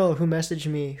a girl who messaged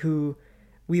me who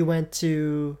we went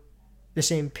to the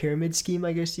same pyramid scheme,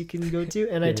 I guess you can go to,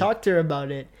 and I talked to her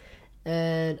about it,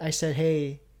 and I said,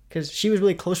 hey, because she was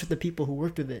really close with the people who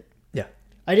worked with it. Yeah.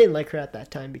 I didn't like her at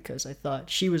that time because I thought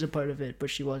she was a part of it, but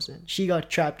she wasn't. She got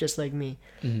trapped just like me.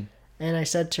 Mm-hmm. And I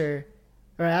said to her,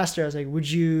 or I asked her, I was like, do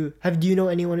you know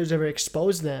anyone who's ever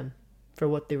exposed them for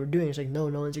what they were doing? She's like, no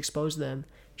one's exposed them.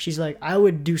 She's like, I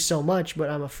would do so much, but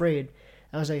I'm afraid.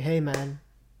 I was like, hey man,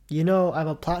 you know, I have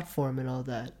a platform and all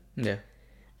that. Yeah.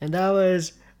 And that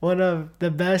was one of the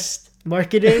best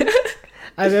marketing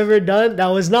I've ever done. That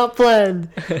was not planned.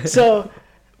 So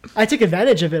I took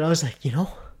advantage of it. I was like, you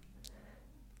know,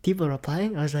 people are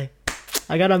applying. I was like,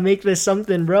 I gotta make this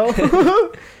something, bro.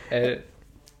 It's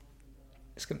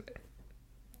gonna...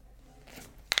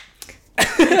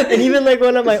 And even like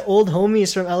one of my old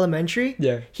homies from elementary,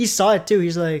 yeah, he saw it too.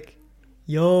 He's like,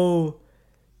 yo,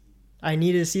 I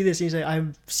need to see this. He's like,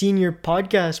 I've seen your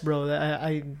podcast, bro.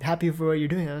 I'm happy for what you're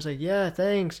doing. I was like, yeah,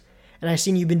 thanks. And I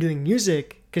seen you've been doing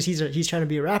music because he's trying to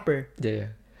be a rapper. Yeah.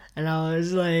 And I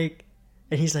was like,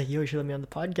 and he's like, yo, you should let me on the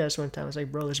podcast one time. I was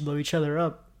like, bro, let's blow each other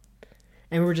up.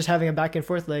 And we were just having a back and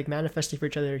forth, like manifesting for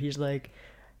each other. He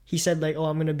said like, oh,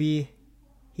 I'm gonna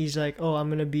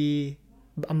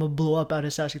blow up out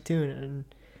of Saskatoon and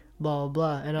blah, blah,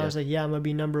 blah. And I was like, yeah, I'm gonna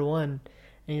be number one.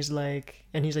 And he's like,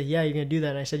 yeah, you're gonna do that.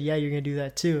 And I said, yeah, you're gonna do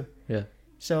that too. Yeah.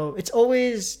 So it's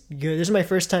always good. This is my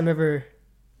first time ever,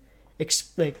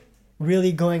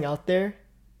 really going out there.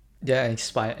 Yeah,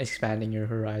 expanding your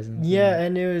horizons. Yeah,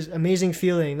 and it was amazing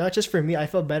feeling. Not just for me, I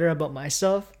felt better about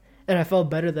myself, and I felt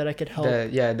better that I could help.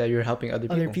 That you're helping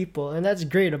other people. And that's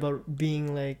great about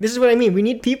being like. This is what I mean. We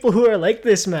need people who are like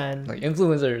this, man. Like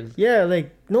influencers. Yeah,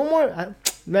 like no more.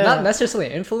 Man, not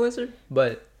necessarily an influencer,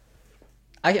 but.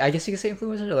 I guess you could say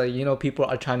influencer, like, you know, people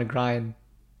are trying to grind.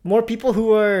 More people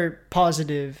who are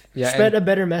positive, spread a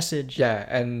better message. Yeah,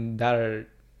 and that are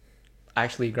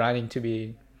actually grinding to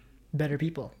be better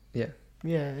people. Yeah.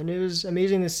 Yeah, and it was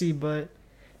amazing to see, but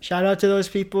shout out to those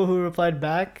people who replied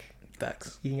back.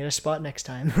 Facts. You can get a spot next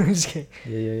time. I'm just kidding.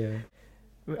 Yeah.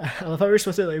 I love how we were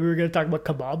supposed to, like, we were going to talk about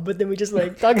kebab, but then we just,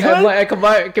 like, talk about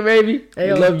kebab, baby.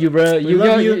 Hey, we love you, bro. You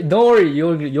don't worry.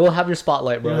 You'll have your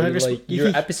spotlight, bro.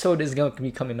 Your episode is going to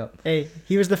be coming up. Hey,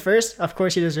 he was the first. Of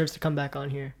course, he deserves to come back on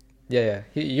here. Yeah.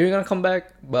 You're going to come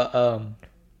back, but,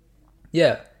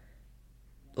 yeah.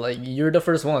 Like, you're the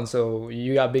first one, so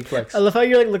you got big flex. I love how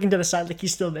you're, like, looking to the side like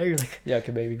he's still there. You're like... Yeah,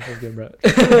 okay, baby. That's good, bro.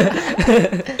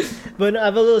 But I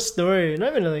have a little story.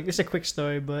 Not even, like, it's a quick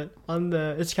story, but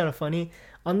it's kind of funny.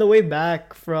 On the way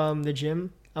back from the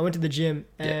gym, I went to the gym,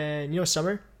 and you know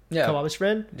Summer? Yeah. Kabab's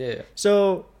friend? Yeah.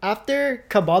 So after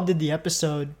Kabab did the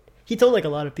episode, he told like a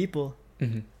lot of people.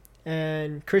 Mm-hmm.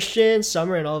 And Christian,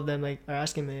 Summer, and all of them like are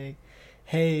asking me, like,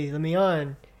 hey, let me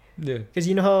on. Yeah. Because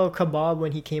you know how Kabab,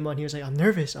 when he came on, he was like, I'm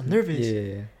nervous.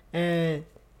 Yeah. And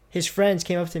his friends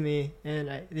came up to me,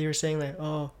 and they were saying like,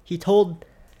 oh,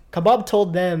 Kabab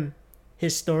told them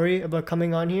his story about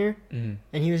coming on here, and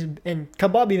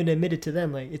Kabab even admitted to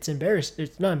them like it's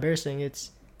not embarrassing. It's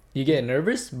you get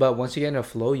nervous, but once you get in a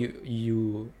flow,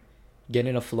 you get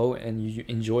in a flow and you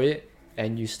enjoy it,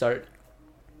 and you start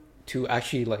to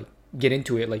actually like get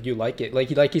into it, like you like it, like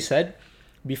you said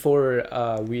before.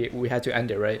 We had to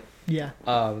end it, right? Yeah.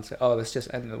 Let's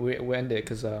just end it. We end it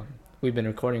because we've been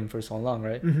recording for so long,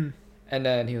 right? Mm-hmm. And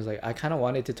then he was like, I kind of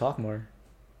wanted to talk more.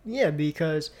 Yeah,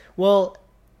 because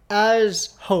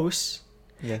as hosts,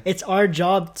 it's our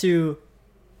job to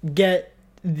get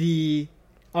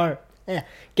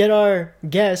our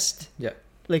guest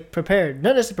like prepared.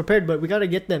 Not necessarily prepared, but we gotta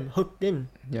get them hooked in.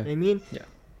 Yeah. You know what I mean? Yeah.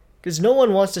 Because no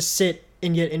one wants to sit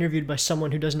and get interviewed by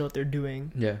someone who doesn't know what they're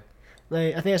doing. Yeah.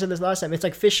 Like I think I said this last time. It's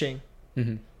like fishing.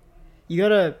 Mm-hmm. You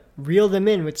gotta reel them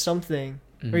in with something,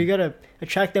 or you gotta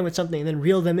attract them with something, and then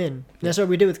reel them in. And that's what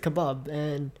we did with Kabab,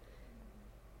 and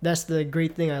That's the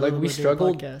great thing I Like, love we about doing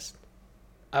struggled podcast.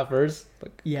 at first,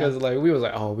 like, Yeah. because like we was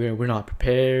like, oh, we're not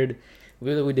prepared.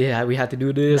 We had to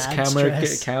do this Mad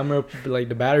stress. camera, like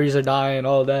the batteries are dying,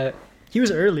 all that. He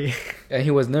was early. And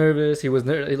he was nervous. He was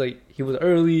like he was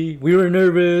early. We were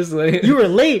nervous. Like You were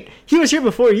late. He was here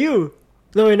before you.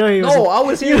 No, wait, no, he was. no, I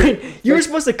was here. You were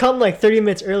supposed to come like 30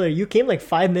 minutes earlier. You came like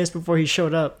 5 minutes before he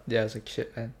showed up. Yeah, it's like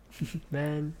shit, man.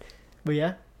 Man. But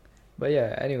yeah. But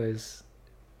yeah, anyways,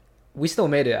 we still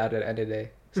made it at the end of the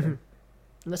day. So, And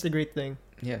that's the great thing.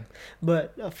 yeah.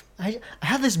 But I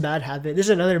have this bad habit. This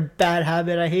is another bad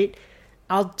habit I hate.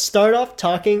 I'll start off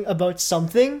talking about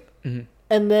something, Mhm.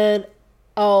 and then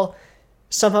I'll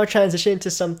somehow transition to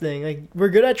something. Like, we're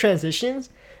good at transitions,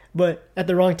 but at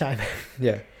the wrong time.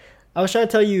 Yeah. I was trying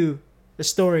to tell you a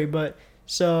story, but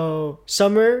so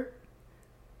Summer.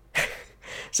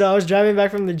 So I was driving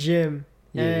back from the gym,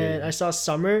 and I saw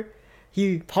Summer.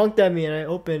 He honked at me, and I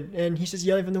opened, and he's just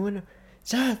yelling from the window,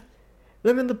 "Zeth,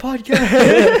 let me in the podcast.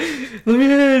 Let me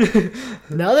in."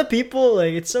 Now that people,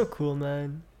 like, it's so cool,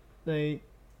 man. Like,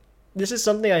 this is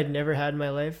something I'd never had in my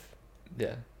life,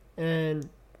 Yeah. and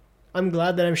I'm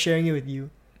glad that I'm sharing it with you.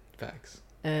 Facts.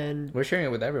 And We're sharing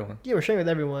it with everyone. yeah, we're sharing it with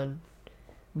everyone.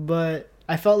 But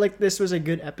I felt like this was a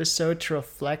good episode to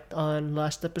reflect on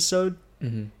last episode,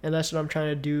 Mm-hmm. and that's what I'm trying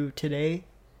to do today,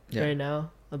 Yeah. right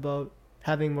now, about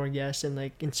having more guests and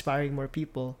like inspiring more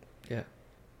people. Yeah.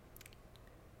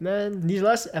 Man, these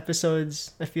last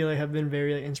episodes I feel like have been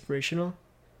very like inspirational.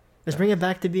 Let's bring it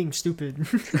back to being stupid.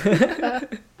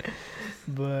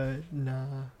 But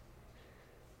nah.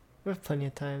 We have plenty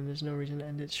of time. There's no reason to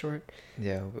end it short.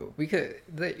 Yeah. We could.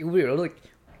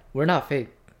 We're not fake.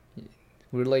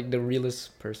 We're like the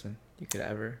realest person you could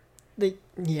ever.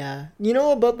 Yeah. You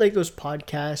know about like those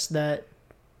podcasts that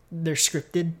they're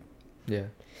scripted? Yeah.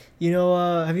 You know,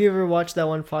 have you ever watched that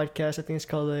one podcast? I think it's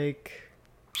called like...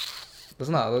 Let's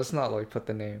not like put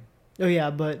the name. Oh yeah,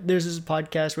 but there's this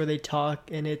podcast where they talk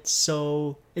and it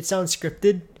sounds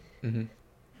scripted. Mm-hmm.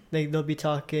 Like they'll be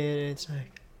talking and it's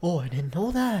like, "Oh, I didn't know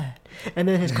that," and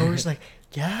then his co-host is like,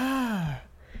 "Yeah,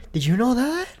 did you know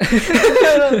that?"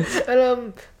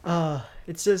 and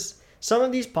it's just some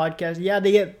of these podcasts. Yeah,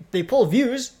 they pull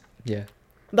views, Yeah.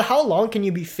 but how long can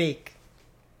you be fake?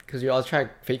 Because you'll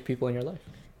attract fake people in your life,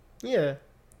 Yeah,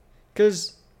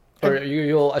 because or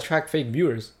you'll attract fake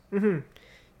viewers.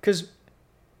 Because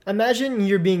imagine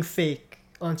you're being fake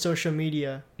on social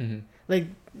media. Mm-hmm. Like,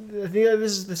 I think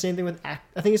this is the same thing with I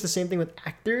think it's the same thing with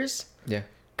actors. Yeah.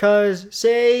 Cause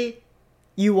say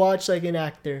you watch like an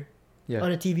actor Yeah.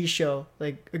 on a TV show,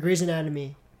 like a Grey's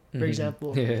Anatomy, for Mhm.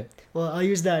 example. Yeah. Well, I'll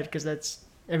use that because that's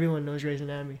everyone knows Grey's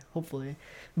Anatomy, hopefully.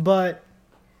 But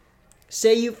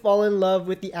say you fall in love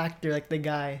with the actor, like the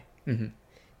guy, Mm-hmm.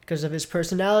 because of his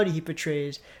personality he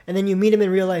portrays, and then you meet him in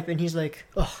real life, and he's like,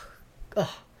 "Oh,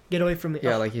 get away from me."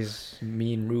 Yeah, Ugh." like he's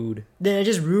mean, rude. Then it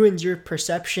just ruins your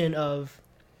perception of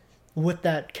what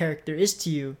that character is to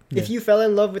you. If Yeah. you fell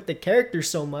in love with the character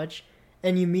so much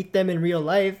and you meet them in real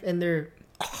life and they're,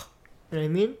 you know what I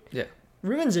mean? Yeah.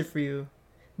 Ruins it for you.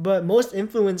 But most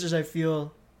influencers, I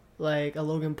feel, like a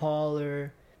Logan Paul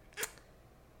or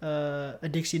a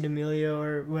Dixie D'Amelio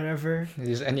or whatever,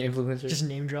 Just any influencer. just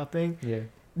name dropping, Yeah.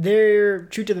 they're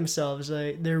true to themselves.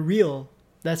 Like, they're real.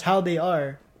 That's how they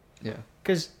are. Yeah.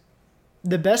 Because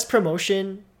the best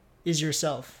promotion is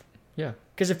yourself. Yeah.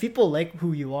 Because if people like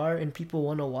who you are and people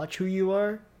want to watch who you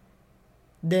are,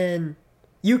 then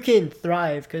you can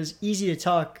thrive. Because easy to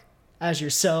talk as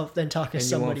yourself than talk as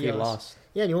And you won't somebody feel else. lost.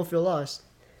 Yeah, and you won't feel lost.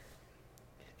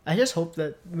 I just hope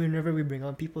that whenever we bring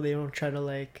on people, they don't try to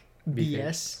like Be fake.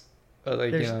 BS, Or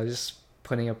like, There's- just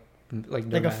putting up like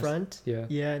their like a mask. front. Yeah.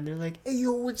 Yeah, and they're like, "Hey,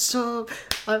 yo, what's up?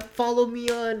 Follow me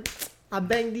on. I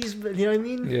bang these." You know what I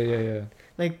mean? Yeah.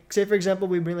 Like, say for example,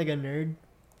 we bring like a nerd.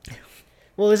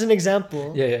 Well, as an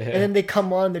example. Yeah. And then they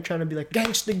come on, they're trying to be like,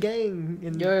 "Gangsta gang."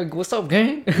 And, Yeah, what's up,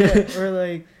 gang? yeah, or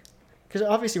like, because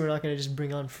obviously we're not going to just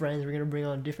bring on friends. We're going to bring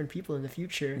on different people in the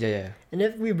future. Yeah. And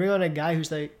if we bring on a guy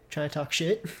who's like trying to talk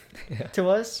shit Yeah. to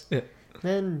us, Yeah.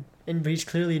 then, and he's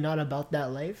clearly not about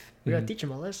that life, we got to Mhm. teach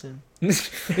him a lesson.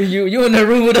 you in the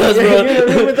room with us, Yeah, bro. you're in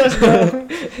the room with us,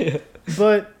 bro.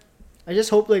 But I just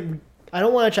hope, like, I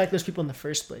don't want to attract those people in the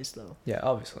first place, though. Yeah,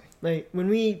 obviously. Like, when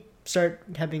we start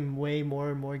having way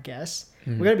more and more guests,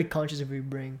 Mhm. we got to be conscious of who we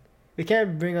bring. We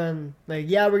can't bring on, like,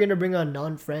 yeah, we're going to bring on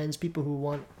non-friends, people who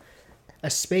want a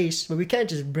space, but we can't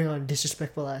just bring on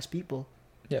disrespectful ass people.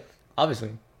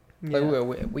 Obviously. Yeah.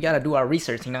 Like, we gotta do our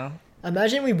research, you know?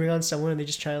 Imagine we bring on someone and they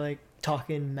just try like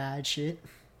talking mad shit.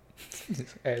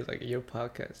 It's like your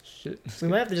podcast shit. We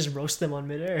might have to just roast them on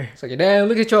midair. It's like, damn,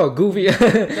 look at y'all goofy. Not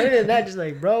even that, just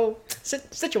like, bro,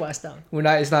 sit your ass down. We're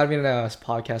not. It's not even a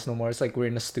podcast no more. It's like we're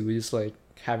in a studio, just like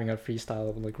having a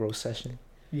freestyle like roast session.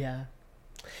 Yeah.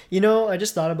 You know, I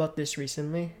just thought about this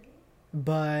recently,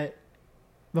 but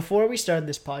before we started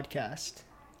this podcast,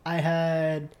 I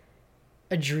had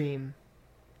a dream.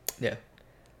 Yeah.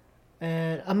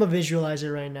 And I'm gonna visualize it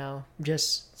right now,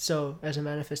 just so as a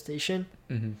manifestation.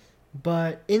 Mm-hmm.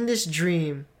 But in this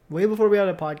dream, way before we had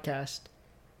a podcast,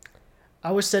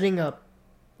 I was setting up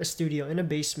a studio in a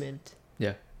basement.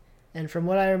 Yeah. And from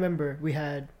what I remember, we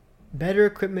had better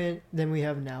equipment than we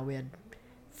have now. We had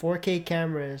 4K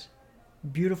cameras,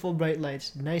 beautiful bright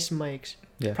lights, nice mics,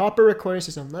 proper recording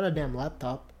system, not a damn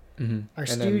laptop. Mm-hmm. Our and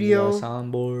studio, then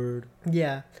soundboard.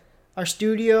 Yeah. Our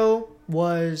studio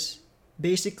was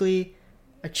basically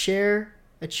a chair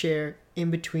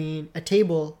in between a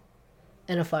table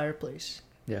and a fireplace.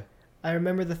 Yeah. I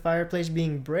remember the fireplace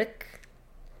being brick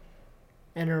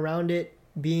and around it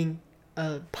being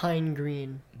a pine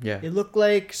green. Yeah. It looked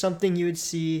like something you would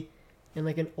see in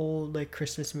like an old like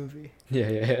Christmas movie.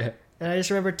 Yeah. And I just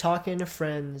remember talking to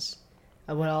friends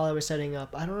while I was setting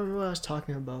up. I don't remember what I was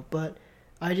talking about, but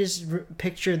I just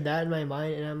pictured that in my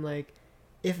mind, and I'm like,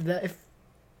 if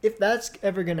that's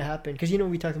ever gonna happen, because you know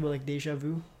we talked about like deja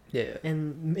vu. Yeah.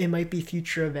 And it might be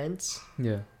future events.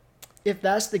 Yeah. If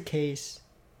that's the case,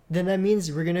 then that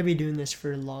means we're gonna be doing this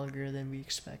for longer than we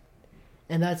expect,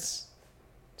 and that's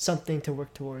something to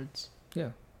work towards. Yeah.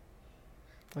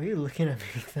 Why are you looking at me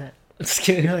like that? Just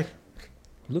kidding. You're like,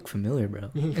 you look familiar,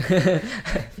 bro.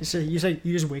 so you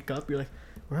just wake up. You're like,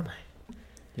 where am I?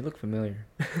 You look familiar.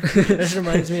 This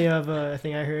reminds me of a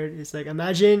thing I heard. It's like,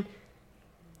 imagine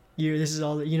this is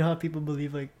all, you know how people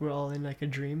believe like we're all in like a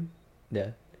dream. Yeah.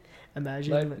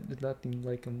 Imagine Life is nothing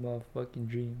like a motherfucking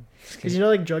dream. Because you know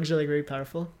like drugs are like very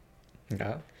powerful.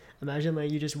 Yeah. Imagine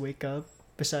like you just wake up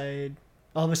beside,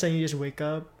 all of a sudden you just wake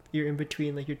up, you're in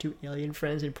between like your two alien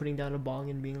friends and putting down a bong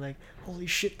and being like, holy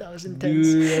shit, that was intense.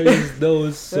 Dude, that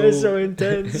was That was so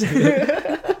intense.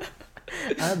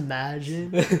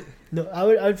 Imagine. No, I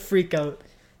would freak out.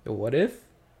 Yo, what if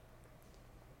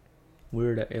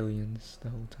we're the aliens the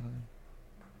whole time?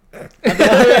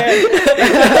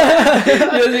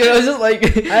 Just like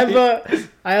I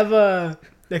have a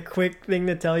quick thing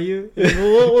to tell you.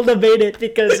 We'll debate it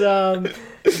because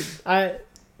I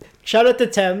shout out to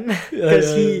Tem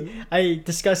because I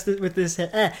discussed it with this.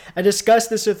 I discussed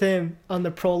this with him on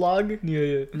the prologue.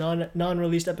 Yeah.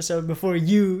 Non-released episode before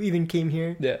you even came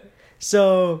here. Yeah.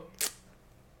 So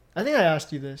I think I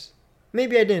asked you this.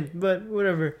 Maybe I didn't, but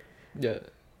whatever. Yeah.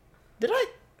 Did I?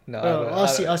 No.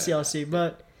 I'll see.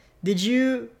 But did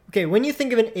you? Okay, when you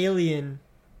think of an alien,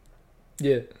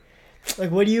 yeah, like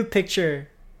what do you picture?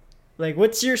 Like,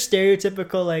 what's your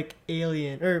stereotypical like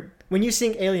alien? Or when you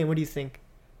think alien, what do you think?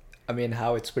 I mean,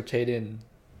 how it's portrayed in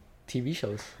TV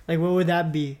shows. Like, what would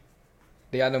that be?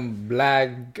 They got them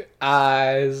black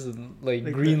eyes, like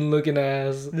green looking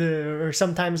ass. Or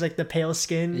sometimes like the pale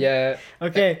skin. Yeah.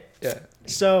 Okay. Yeah.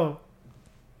 So,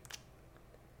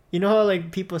 you know how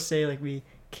like people say like we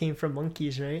came from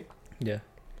monkeys, right? Yeah.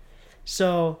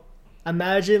 So,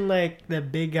 imagine like the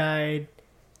big-eyed,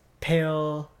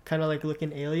 pale, kind of like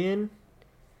looking alien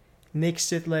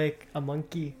mixed with like a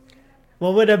monkey.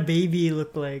 What would a baby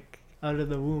look like out of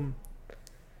the womb?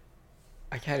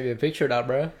 I can't even picture that,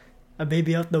 bro. A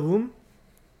baby out the womb?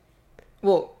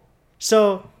 Well,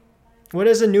 so what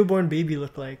does a newborn baby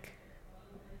look like?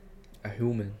 A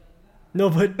human. No,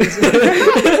 but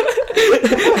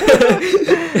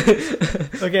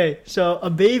okay, so a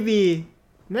baby,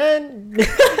 man,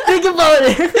 think about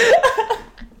it.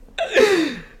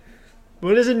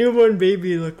 What does a newborn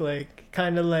baby look like?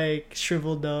 Kind of like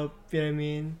shriveled up, you know what I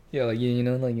mean? Yeah, like you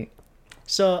know, like.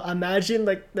 So imagine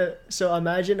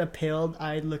imagine a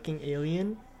pale-eyed looking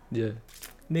alien. Yeah.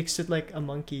 Mixed with like a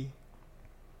monkey.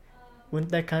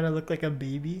 Wouldn't that kind of look like a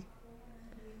baby?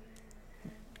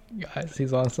 Guys,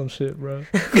 he's on some shit, bro.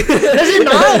 Does it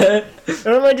not?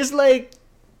 Or am I just like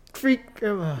freak?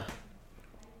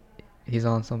 He's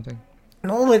on something.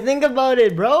 No, but think about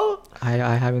it, bro. I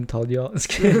haven't told y'all.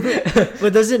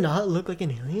 But does it not look like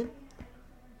an alien?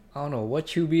 I don't know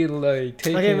what you be like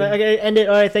taking. Okay, end it.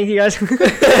 All right, thank you guys. You're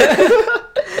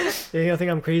gonna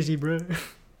think I'm crazy, bro.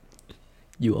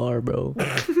 You are, bro.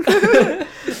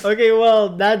 Okay, well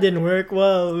that didn't work.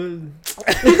 Well, you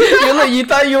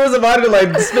thought you was about to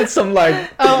like spit some like.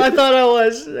 Oh, I thought I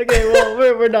was. Okay, well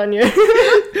we're done here.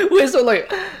 Wait, so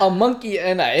like a monkey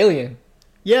and an alien?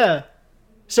 Yeah.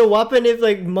 So what happened if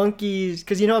like monkeys?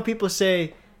 Because you know how people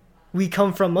say we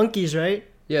come from monkeys, right?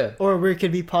 Yeah. Or where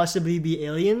could we possibly be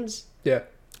aliens? Yeah.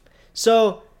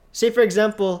 So, say for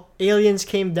example, aliens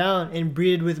came down and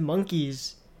breeded with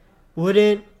monkeys.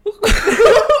 Wouldn't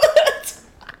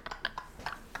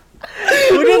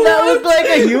Wouldn't that look like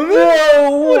a human?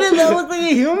 Bro, Wouldn't that look like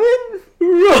a human?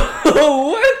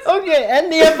 Bro, what? Okay,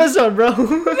 end the episode, bro.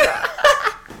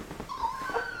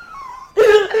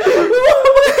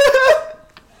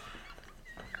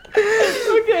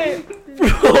 Okay.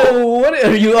 Bro, what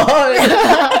are you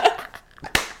on?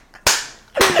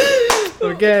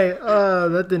 Okay,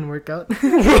 that didn't work out.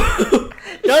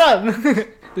 Shut up.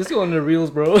 This is on the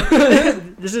reels, bro.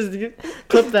 This is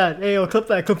clip that. Hey, yo, clip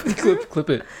that. clip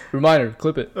it. Reminder,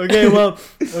 clip it. Okay, well,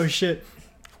 oh shit.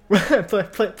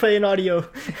 play an audio.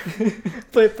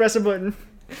 Press a button.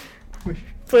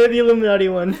 Play the Illuminati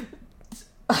one.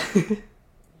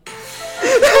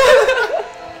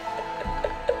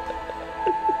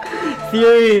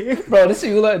 Theory. Bro, this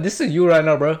is you right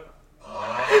now, bro.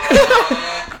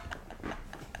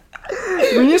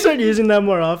 We need to start using that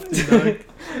more often, dog.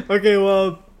 Okay,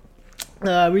 well,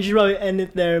 we should probably end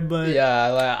it there, but Yeah,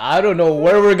 like, I don't know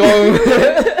where we're going.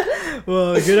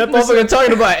 well, good episode. Motherfucker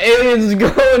talking about aliens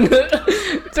going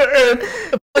to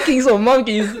Earth, fucking some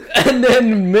monkeys, and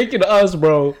then making us,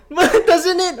 bro. But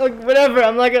doesn't it? Okay, whatever,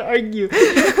 I'm not gonna argue.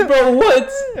 Bro, what?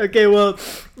 Okay, well,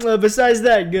 besides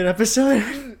that, good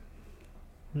episode.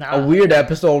 Nah. A weird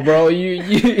episode, bro. You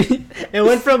It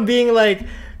went from being like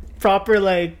proper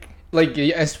like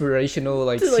inspirational,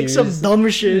 like to like serious. some dumb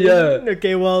shit. Yeah.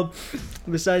 Okay, well,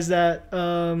 besides that,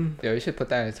 Yeah, we should put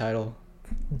that in the title.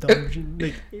 dumb shit,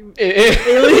 like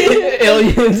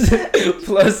Aliens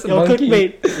plus yo, monkey.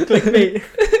 clickbait.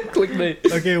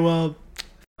 Clickbait. Okay, well,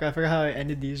 I forgot how I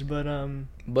ended these, but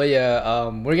But yeah,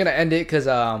 we're gonna end it because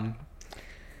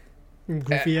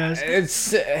goofy ass.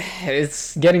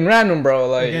 it's getting random, bro.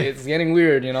 Like Okay. it's getting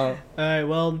weird, you know. All right,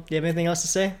 well, do you have anything else to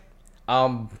say?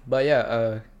 But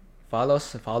yeah, follow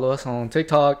us on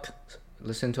TikTok,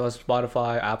 listen to us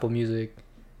Spotify, Apple Music.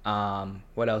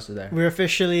 What else is there? We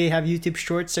officially have YouTube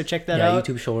Shorts, so check that Yeah, out.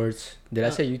 YouTube Shorts. Did I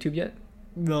say YouTube yet?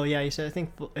 Well, yeah, you said. I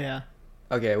think, yeah.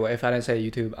 Okay, well if I didn't say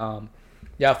YouTube,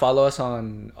 yeah, follow us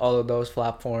on all of those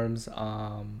platforms.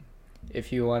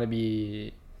 If you want to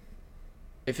be,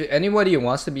 if anybody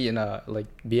wants to be in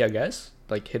be a guest,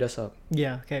 like hit us up.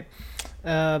 Yeah, okay.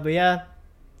 But yeah,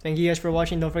 thank you guys for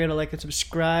watching. Don't forget to like and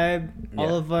subscribe. All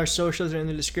Yeah. of our socials are in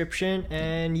the description.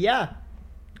 And yeah,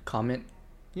 Comment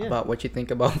yeah. about what you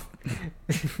think about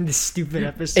This stupid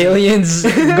episode. aliens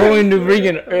going to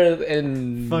freaking Earth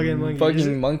and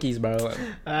Fucking monkeys, bro.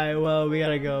 Alright, well, we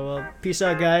gotta go. Well, peace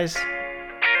out, guys.